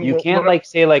 You can't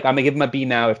say I'm gonna give him a B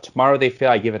now. If tomorrow they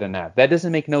fail, I give it an F. That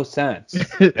doesn't make no sense.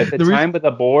 At the time of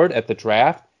the board, at the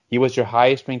draft, he was your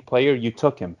highest ranked player. You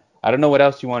took him. I don't know what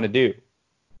else you want to do.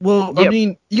 Well, I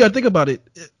mean, you gotta think about it.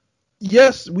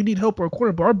 Yes, we need help for a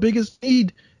quarterback, but our biggest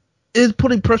need is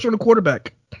putting pressure on the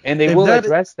quarterback. And they will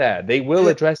address that. They will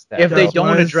address that. If they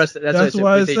don't address it, that's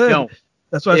why I said.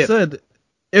 That's why I said.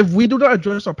 If we do not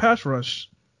address our pass rush,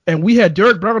 and we had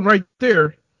Derek Brown right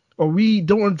there, or we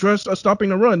don't address stopping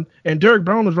the run, and Derek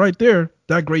Brown is right there,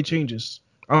 that grade changes.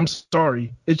 I'm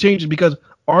sorry. It changes because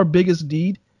our biggest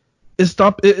need is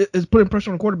putting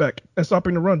pressure on the quarterback and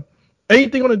stopping the run.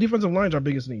 Anything on the defensive line is our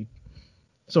biggest need.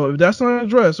 So if that's not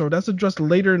addressed, or that's addressed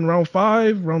later in round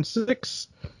 5, round 6,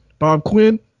 Bob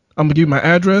Quinn, I'm gonna give you my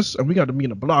address, and we got to meet in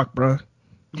the block, bro.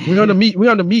 We got to meet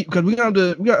because we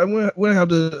have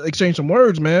to exchange some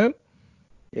words, man.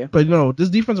 Yeah. But this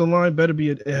defensive line better be.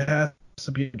 It has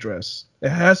to be addressed. It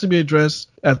has to be addressed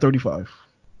at 35.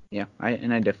 Yeah, I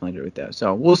definitely agree with that.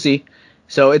 So we'll see.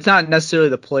 So it's not necessarily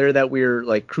the player that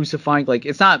we're crucifying.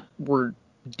 It's not we're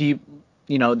deep.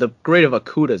 The grade of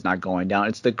Okudah is not going down.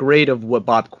 It's the grade of what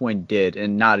Bob Quinn did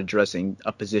and not addressing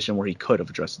a position where he could have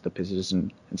addressed the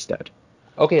position instead.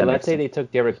 Okay, let's say they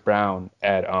took Derek Brown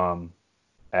at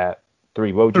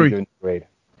 3. What would you give in the grade?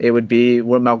 It would be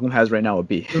what Malcolm has right now. Would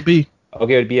be. It would be.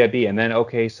 Okay, it would be a B. And then,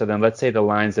 okay, so then let's say the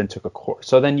Lions then took a quarter.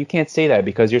 So then you can't say that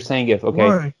because you're saying if, okay.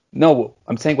 Why? No,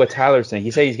 I'm saying what Tyler's saying.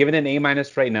 He said he's giving an A-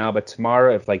 right now, but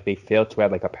tomorrow if like they fail to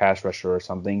add like a pass rusher or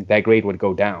something, that grade would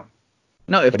go down.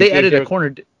 No, if But they added a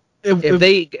corner, If if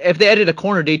they added a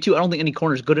corner day 2, I don't think any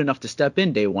corner is good enough to step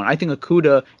in day 1. I think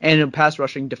Okudah and a pass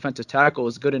rushing defensive tackle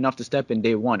is good enough to step in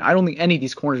day 1. I don't think any of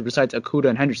these corners besides Okudah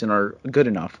and Henderson are good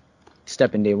enough to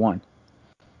step in day 1.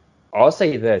 I'll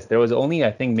say this. There was only,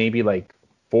 I think, maybe like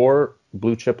 4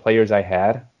 blue chip players I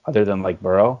had other than like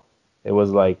Burrow. It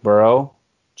was like Burrow,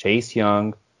 Chase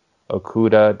Young,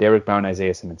 Okudah, Derrick Brown,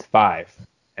 Isaiah Simmons, 5.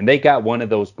 And they got one of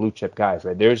those blue chip guys,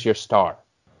 right? There's your star.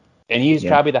 And he's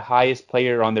probably the highest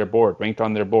player on their board, ranked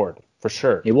on their board, for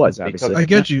sure. He was, obviously. I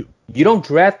get you. You don't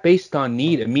draft based on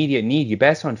need, immediate need.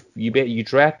 You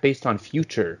draft based on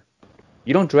future.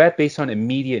 You don't draft based on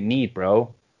immediate need,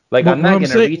 bro. Like, I'm not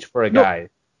going to reach for a guy.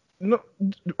 No,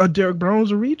 Derrick Brown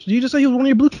was a reach. You just say he was one of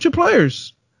your blue chip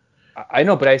players. I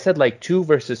know, but I said like 2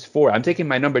 versus 4. I'm taking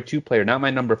my number 2 player, not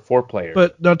my number 4 player.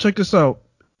 But now check this out.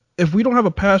 If we don't have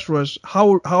a pass rush,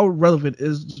 how relevant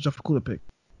is the Jeff Okudah pick?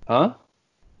 Huh?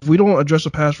 If we don't address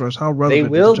a pass rush, how relevant They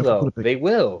will, is the Jeff though. Okudah pick? They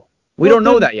will. We don't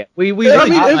know that yet. We I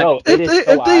mean, it is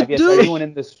so obvious. do, Everyone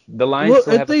in the Lions well,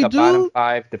 still have like a do, bottom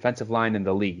 5 defensive line in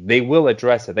the league. They will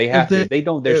address it. They have to. If they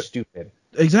don't, they're stupid.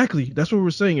 Exactly. That's what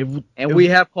we're saying. We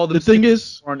have called them the thing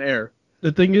is on air.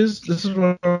 The thing is, this is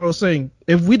what I was saying.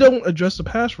 If we don't address the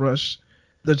pass rush,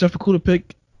 the Jeff Okudah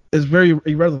pick is very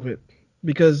irrelevant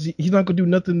because he's not going to do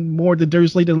nothing more than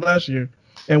Darius Slay did last year.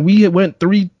 And we went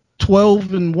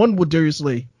 3-12-1 with Darius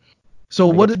Slay. So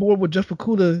what more would Jeff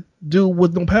Okudah do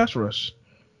with no pass rush?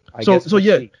 So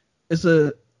yeah, it's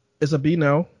a B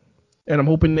now, and I'm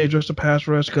hoping they address the pass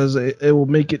rush because it will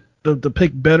make it the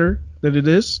pick better than it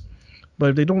is. But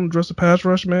if they don't address the pass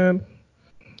rush, man,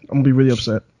 I'm gonna be really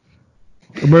upset.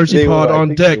 Emergency pod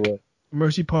on deck.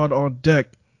 Emergency pod on deck.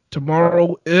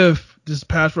 Tomorrow, if this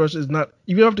pass rush is not,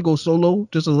 even if I have to go solo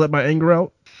just to let my anger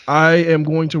out, I am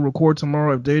going to record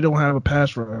tomorrow if they don't have a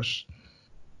pass rush.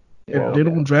 If they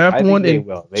don't draft one in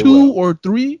 2 or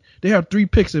 3, they have 3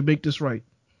 picks to make this right.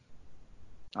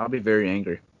 I'll be very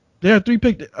angry. They have 3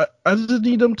 picks. I just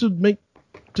need them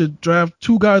to draft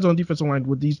 2 guys on defensive line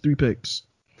with these 3 picks.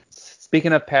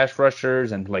 Speaking of pass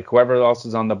rushers and like whoever else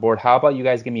is on the board, how about you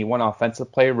guys give me one offensive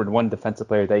player and one defensive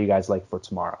player that you guys like for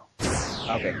tomorrow?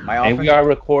 Okay, and we are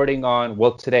recording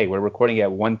today we're recording at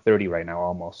 1:30 right now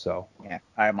almost. So yeah,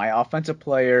 all right. My offensive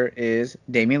player is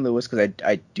Damian Lewis because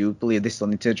I do believe they still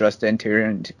need to address the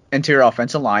interior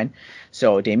offensive line.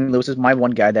 So Damian Lewis is my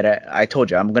one guy that I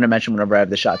told you I'm going to mention whenever I have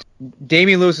the shot.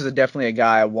 Damian Lewis is definitely a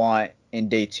guy I want in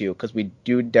day 2 because we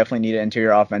do definitely need an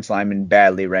interior offensive lineman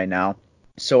badly right now.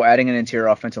 So adding an interior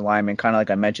offensive lineman, kind of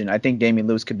like I mentioned, I think Damian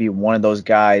Lewis could be one of those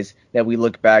guys that we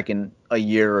look back in a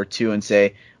year or 2 and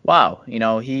say, wow,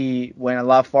 he went a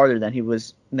lot farther than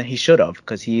he should have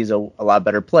because he's a lot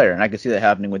better player. And I can see that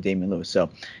happening with Damian Lewis.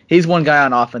 So he's one guy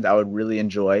on offense I would really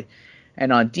enjoy.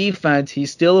 And on defense,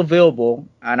 he's still available,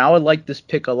 and I would like this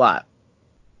pick a lot.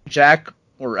 Jack,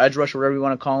 or edge rusher, whatever you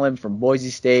want to call him, from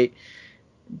Boise State,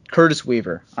 Curtis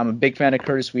Weaver. I'm a big fan of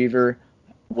Curtis Weaver.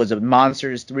 Was a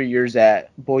monster his 3 years at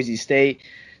Boise State.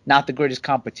 Not the greatest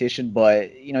competition,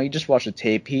 but you just watch the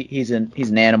tape. He's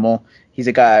an animal. He's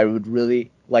a guy I would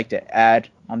really like to add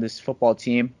on this football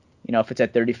team. If it's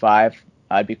at 35,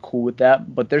 I'd be cool with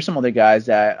that. But there's some other guys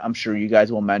that I'm sure you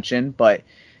guys will mention. But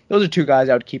those are 2 guys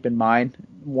I would keep in mind.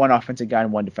 One offensive guy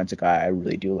and one defensive guy I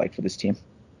really do like for this team.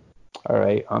 All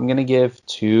right, I'm gonna give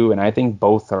 2, and I think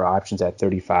both are options at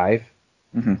 35.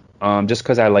 Mm-hmm. Just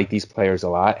because I like these players a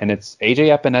lot, and it's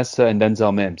AJ Epinesa and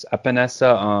Denzel Mims.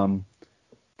 Epinesa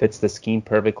fits the scheme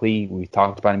perfectly. We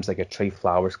talked about him as like a Trey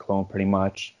Flowers clone, pretty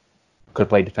much. Could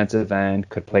play defensive end,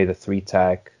 could play the 3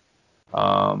 tech.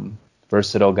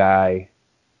 Versatile guy.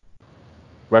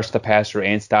 Rush the passer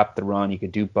and stop the run. He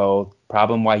could do both.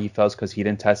 Problem why he fell is because he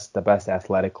didn't test the best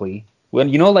athletically. When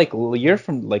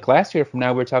last year from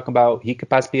now, we were talking about he could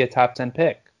possibly be a top 10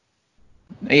 pick.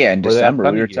 Yeah, in December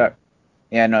we were talking.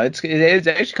 Yeah, no, it's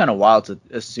actually kind of wild to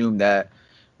assume that.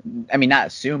 I mean, not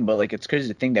assume, but like it's crazy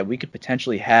to think that we could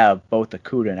potentially have both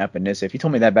Okudah and Epinesa. If you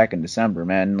told me that back in December,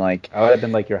 man, like I would have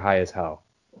been like, you're high as hell.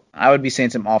 I would be saying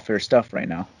some off-air stuff right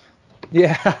now.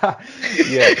 Yeah,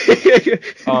 yeah.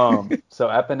 So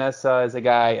Epinesa is a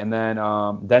guy, and then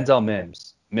Denzel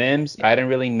Mims. I didn't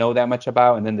really know that much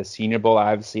about, and then the Senior Bowl,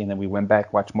 obviously, and then we went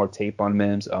back, watched more tape on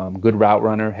Mims. Good route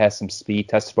runner, has some speed,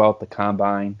 tested well at the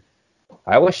combine.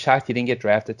 I was shocked he didn't get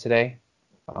drafted today.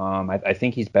 I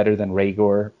think he's better than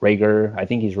Rager. I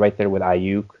think he's right there with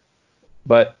Ayuk.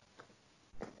 But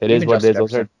it is what it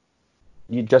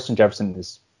is. Justin Jefferson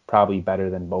is probably better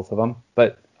than both of them.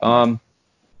 But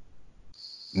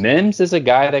Mims is a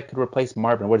guy that could replace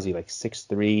Marvin. What is he, like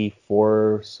 6'3",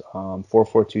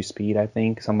 4.42 speed, I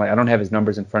think. I don't have his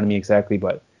numbers in front of me exactly,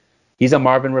 but he's a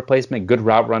Marvin replacement. Good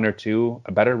route runner too.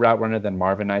 A better route runner than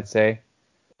Marvin, I'd say.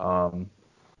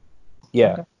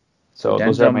 Yeah. Okay. So Denzel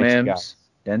those are my two Mims, guys.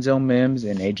 Denzel Mims,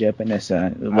 and AJ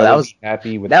Epinesa. Well, I would be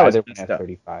happy with either one at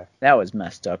 35. That was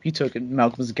messed up. You took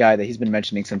Malcolm's guy that he's been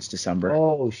mentioning since December.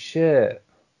 Oh shit.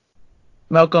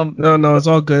 Malcolm. No, it's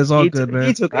all good. It's all good, man.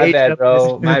 He took My AJ bad,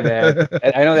 bro. Epinesa. My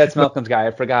bad. I know that's Malcolm's guy.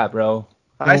 I forgot, bro.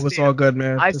 No, it's all good,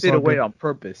 man. I It's stayed all away good. on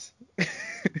purpose. No, it's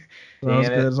Damn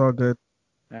good. it. It's all good.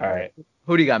 All right.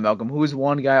 Who do you got, Malcolm? Who's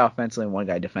one guy offensively and one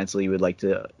guy defensively you would like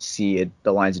to see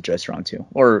the Lions address round 2?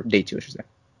 Or day 2, I should say.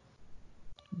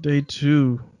 Day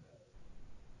 2.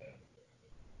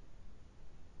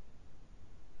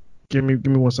 Give me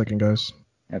 1 second, guys.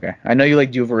 Okay. I know you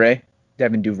like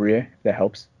Devin Duvernay, if that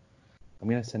helps. I'm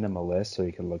gonna send him a list so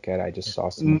he can look at it. I just saw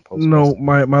some posts. No,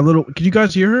 my little. Can you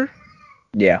guys hear her?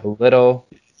 Yeah. A little.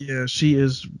 Yeah,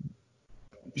 she's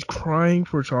crying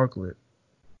for chocolate.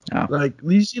 Oh. Like,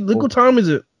 look what time is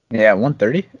it? Yeah,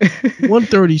 1:30.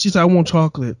 1:30. She said, "I want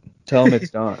chocolate." Tell him it's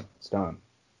done. It's done.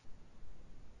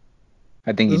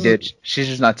 I think he did. She's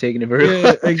just not taking it very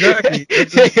well. Yeah, exactly.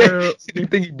 I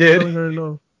think he did. Telling her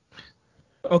no.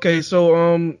 Okay,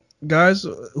 so guys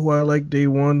who I like day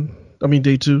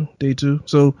 2.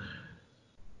 So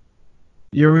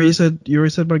you already said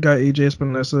my guy AJ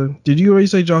Espinosa. Did you already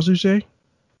say Josh Uche?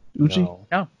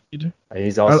 No. You did?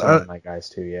 He's also one of my guys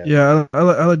too. Yeah. Yeah,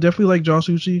 I definitely like Josh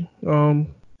Uche.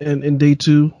 In day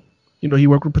 2, he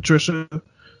worked with Patricia.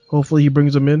 Hopefully he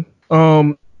brings him in.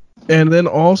 And then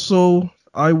also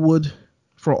I would,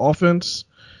 for offense,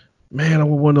 man, I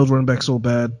want one of those running backs so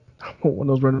bad.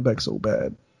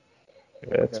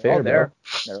 Yeah, that's They're all fair.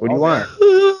 there. What do you want?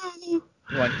 You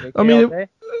want JK I mean, all day? I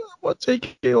want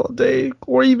JK all day,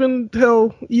 or even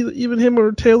even him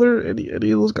or Taylor, any of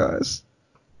those guys.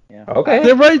 Yeah. Okay.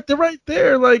 They're right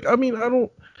there. Like, I mean, I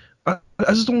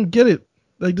just don't get it.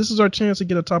 Like, this is our chance to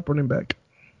get a top running back.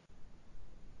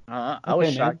 I was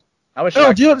Okay, shocked. man. I was Oh,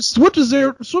 shocked. yeah, Swift is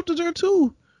there. Swift is there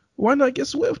too. Why not get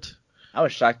Swift? I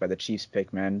was shocked by the Chiefs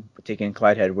pick, man. Taking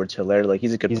Clyde Edwards-Helaire, like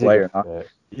he's a good He's player, a good fit.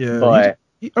 Yeah, but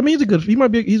he's a good.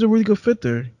 He's a really good fit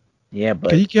there. yeah, but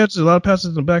Cause he catches a lot of passes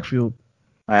in the backfield.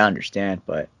 I understand.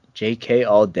 But JK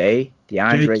all day,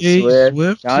 DeAndre JK,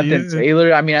 Swift, Jonathan yeah.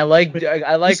 Taylor. I mean, I like This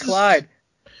is- Clyde.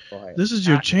 But This is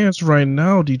your chance right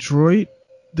now, Detroit.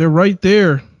 They're right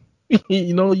there.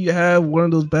 You have one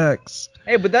of those backs.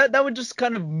 hey, but that would just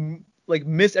kind of like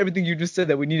miss everything you just said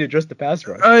that we need to address the pass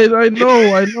rush. I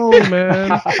know, man.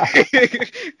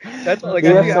 That's what, like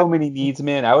They I have think so many needs,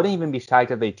 man. I wouldn't even be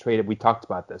shocked if they traded. We talked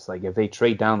about this. Like if they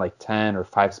trade down like 10 or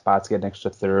 5 spots, get an extra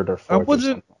third or fourth.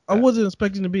 I wasn't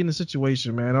expecting to be in this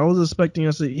situation, man. I was expecting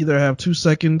us to either have 2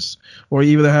 seconds or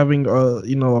either having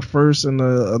a first and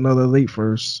another late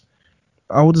first.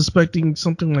 I was expecting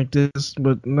something like this,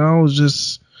 but now it's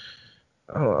just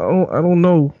I don't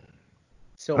know.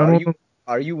 So I don't know.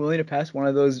 are you willing to pass one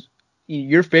of those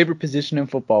your favorite position in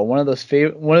football, one of those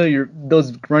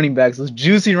running backs, those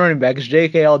juicy running backs,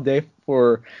 JK all day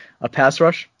for a pass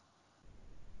rush?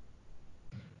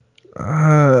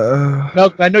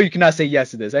 No, I know you cannot say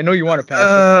yes to this. I know you want to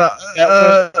pass.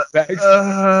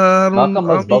 Malcolm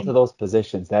loves both of those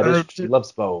positions. That is, he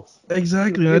loves both.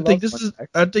 Exactly. He I think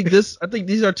loves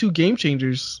these are 2 game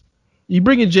changers. You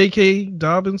bring in J.K.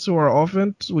 Dobbins to our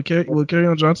offense with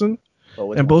Kerryon Johnson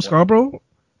and Bo Scarborough.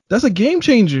 That's a game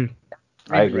changer.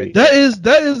 I agree. That is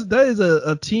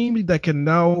a team that can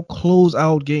now close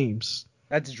out games.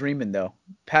 That's dreaming though.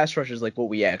 Pass rush is like what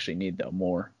we actually need though.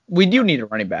 More. We do need a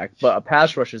running back, but a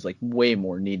pass rush is like way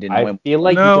more needed. I feel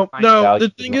like no. you can find value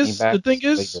The thing in is, running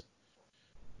backs.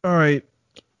 all right.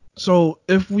 So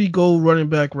if we go running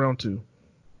back round 2,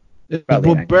 Probably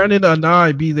will not. Brandon and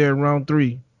I be there in round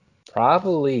 3?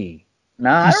 Probably.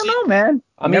 Nah, I don't know, man.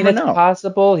 I mean, Never it's know.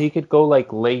 possible. He could go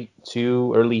like late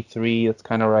 2, early 3. That's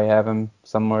kind of where I have him,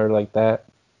 somewhere like that.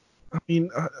 I mean,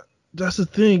 that's the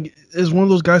thing. Is one of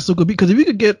those guys still could be? Because if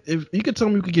you could tell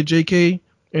me we could get J.K.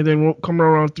 and then come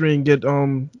around 3 and get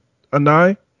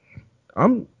Anai,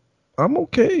 I'm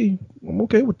okay. I'm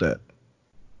okay with that.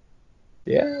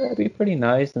 Yeah, that'd be pretty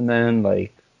nice. And then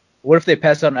like, What if they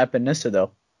pass out on Epinesa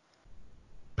though?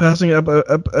 Passing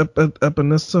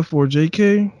Epinesa for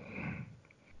J.K.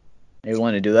 Are you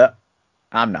willing to do that?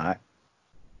 I'm not.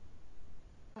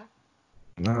 I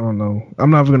don't know. I'm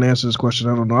not even gonna answer this question.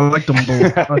 I don't know. I like them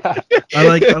both. I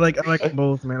like them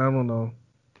both, man. I don't know.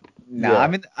 Nah,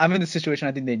 Yeah. I'm in the situation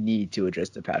I think they need to address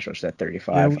the pass rush at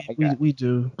 35. Yeah, we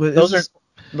do. But Those are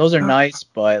Those are nice,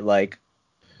 but like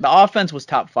the offense was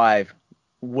top 5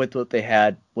 with what they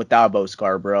had without Bo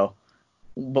Scarborough,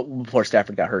 but before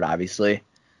Stafford got hurt, obviously.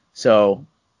 So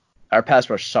our pass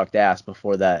rush sucked ass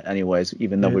before that, anyways.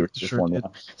 Even though we were just 1-1,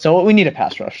 so we need a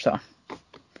pass rush. So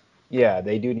yeah,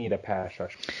 they do need a pass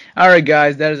rush. All right,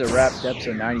 guys, that is a wrap to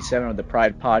episode 97 of the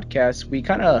Pride Podcast. We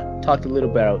kind of talked a little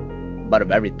bit about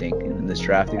everything in this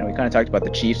draft. We kind of talked about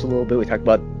the Chiefs a little bit. We talked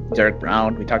about Derek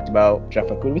Brown. We talked about Jeff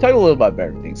Okudah. We talked a little about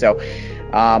everything. So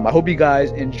I hope you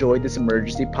guys enjoyed this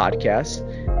emergency podcast.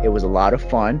 It was a lot of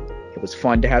fun. It was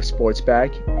fun to have sports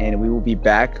back, and we will be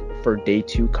back for day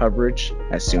 2 coverage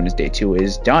as soon as day 2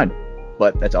 is done.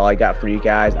 But that's all I got for you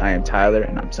guys. I am Tyler,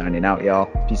 and I'm signing out, y'all.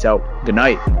 Peace out. Good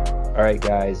night. All right,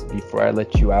 guys, before I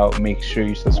let you out, make sure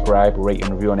you subscribe, rate,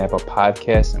 and review on Apple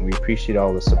Podcasts, and we appreciate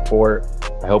all the support.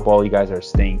 I hope all you guys are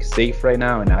staying safe right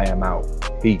now, and I am out.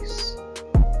 Peace.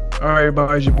 All right,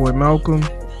 everybody, it's your boy Malcolm.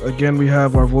 Again, we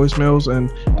have our voicemails, and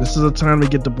this is a time to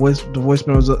get the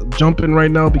voicemails jumping right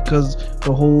now because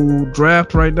the whole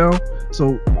draft right now.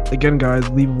 So, again, guys,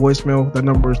 leave a voicemail. That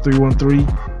number is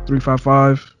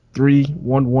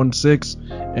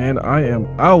 313-355-3116, and I am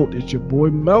out. It's your boy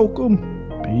Malcolm.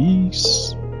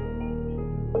 Peace.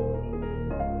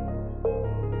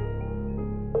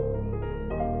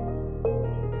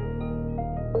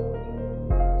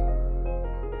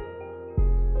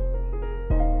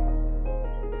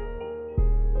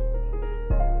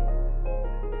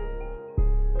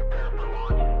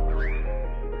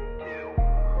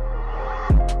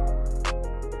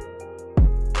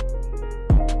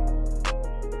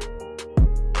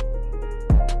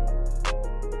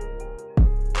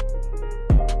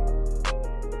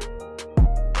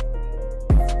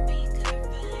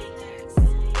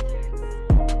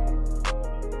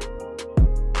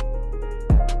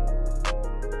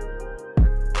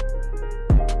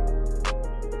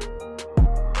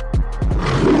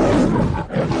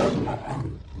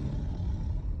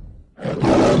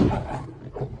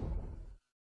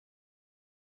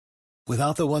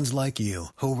 Without the ones like you,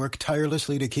 who work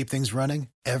tirelessly to keep things running,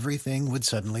 everything would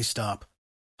suddenly stop.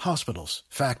 Hospitals,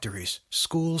 factories,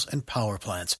 schools, and power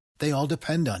plants, they all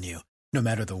depend on you. No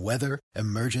matter the weather,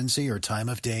 emergency, or time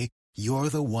of day, you're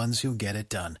the ones who get it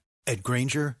done. At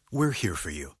Grainger, we're here for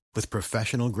you with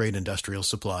professional-grade industrial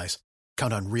supplies.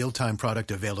 Count on real-time product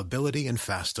availability and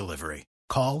fast delivery.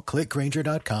 Call, click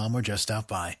Grainger.com, or just stop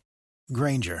by.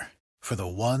 Grainger, for the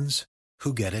ones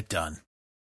who get it done.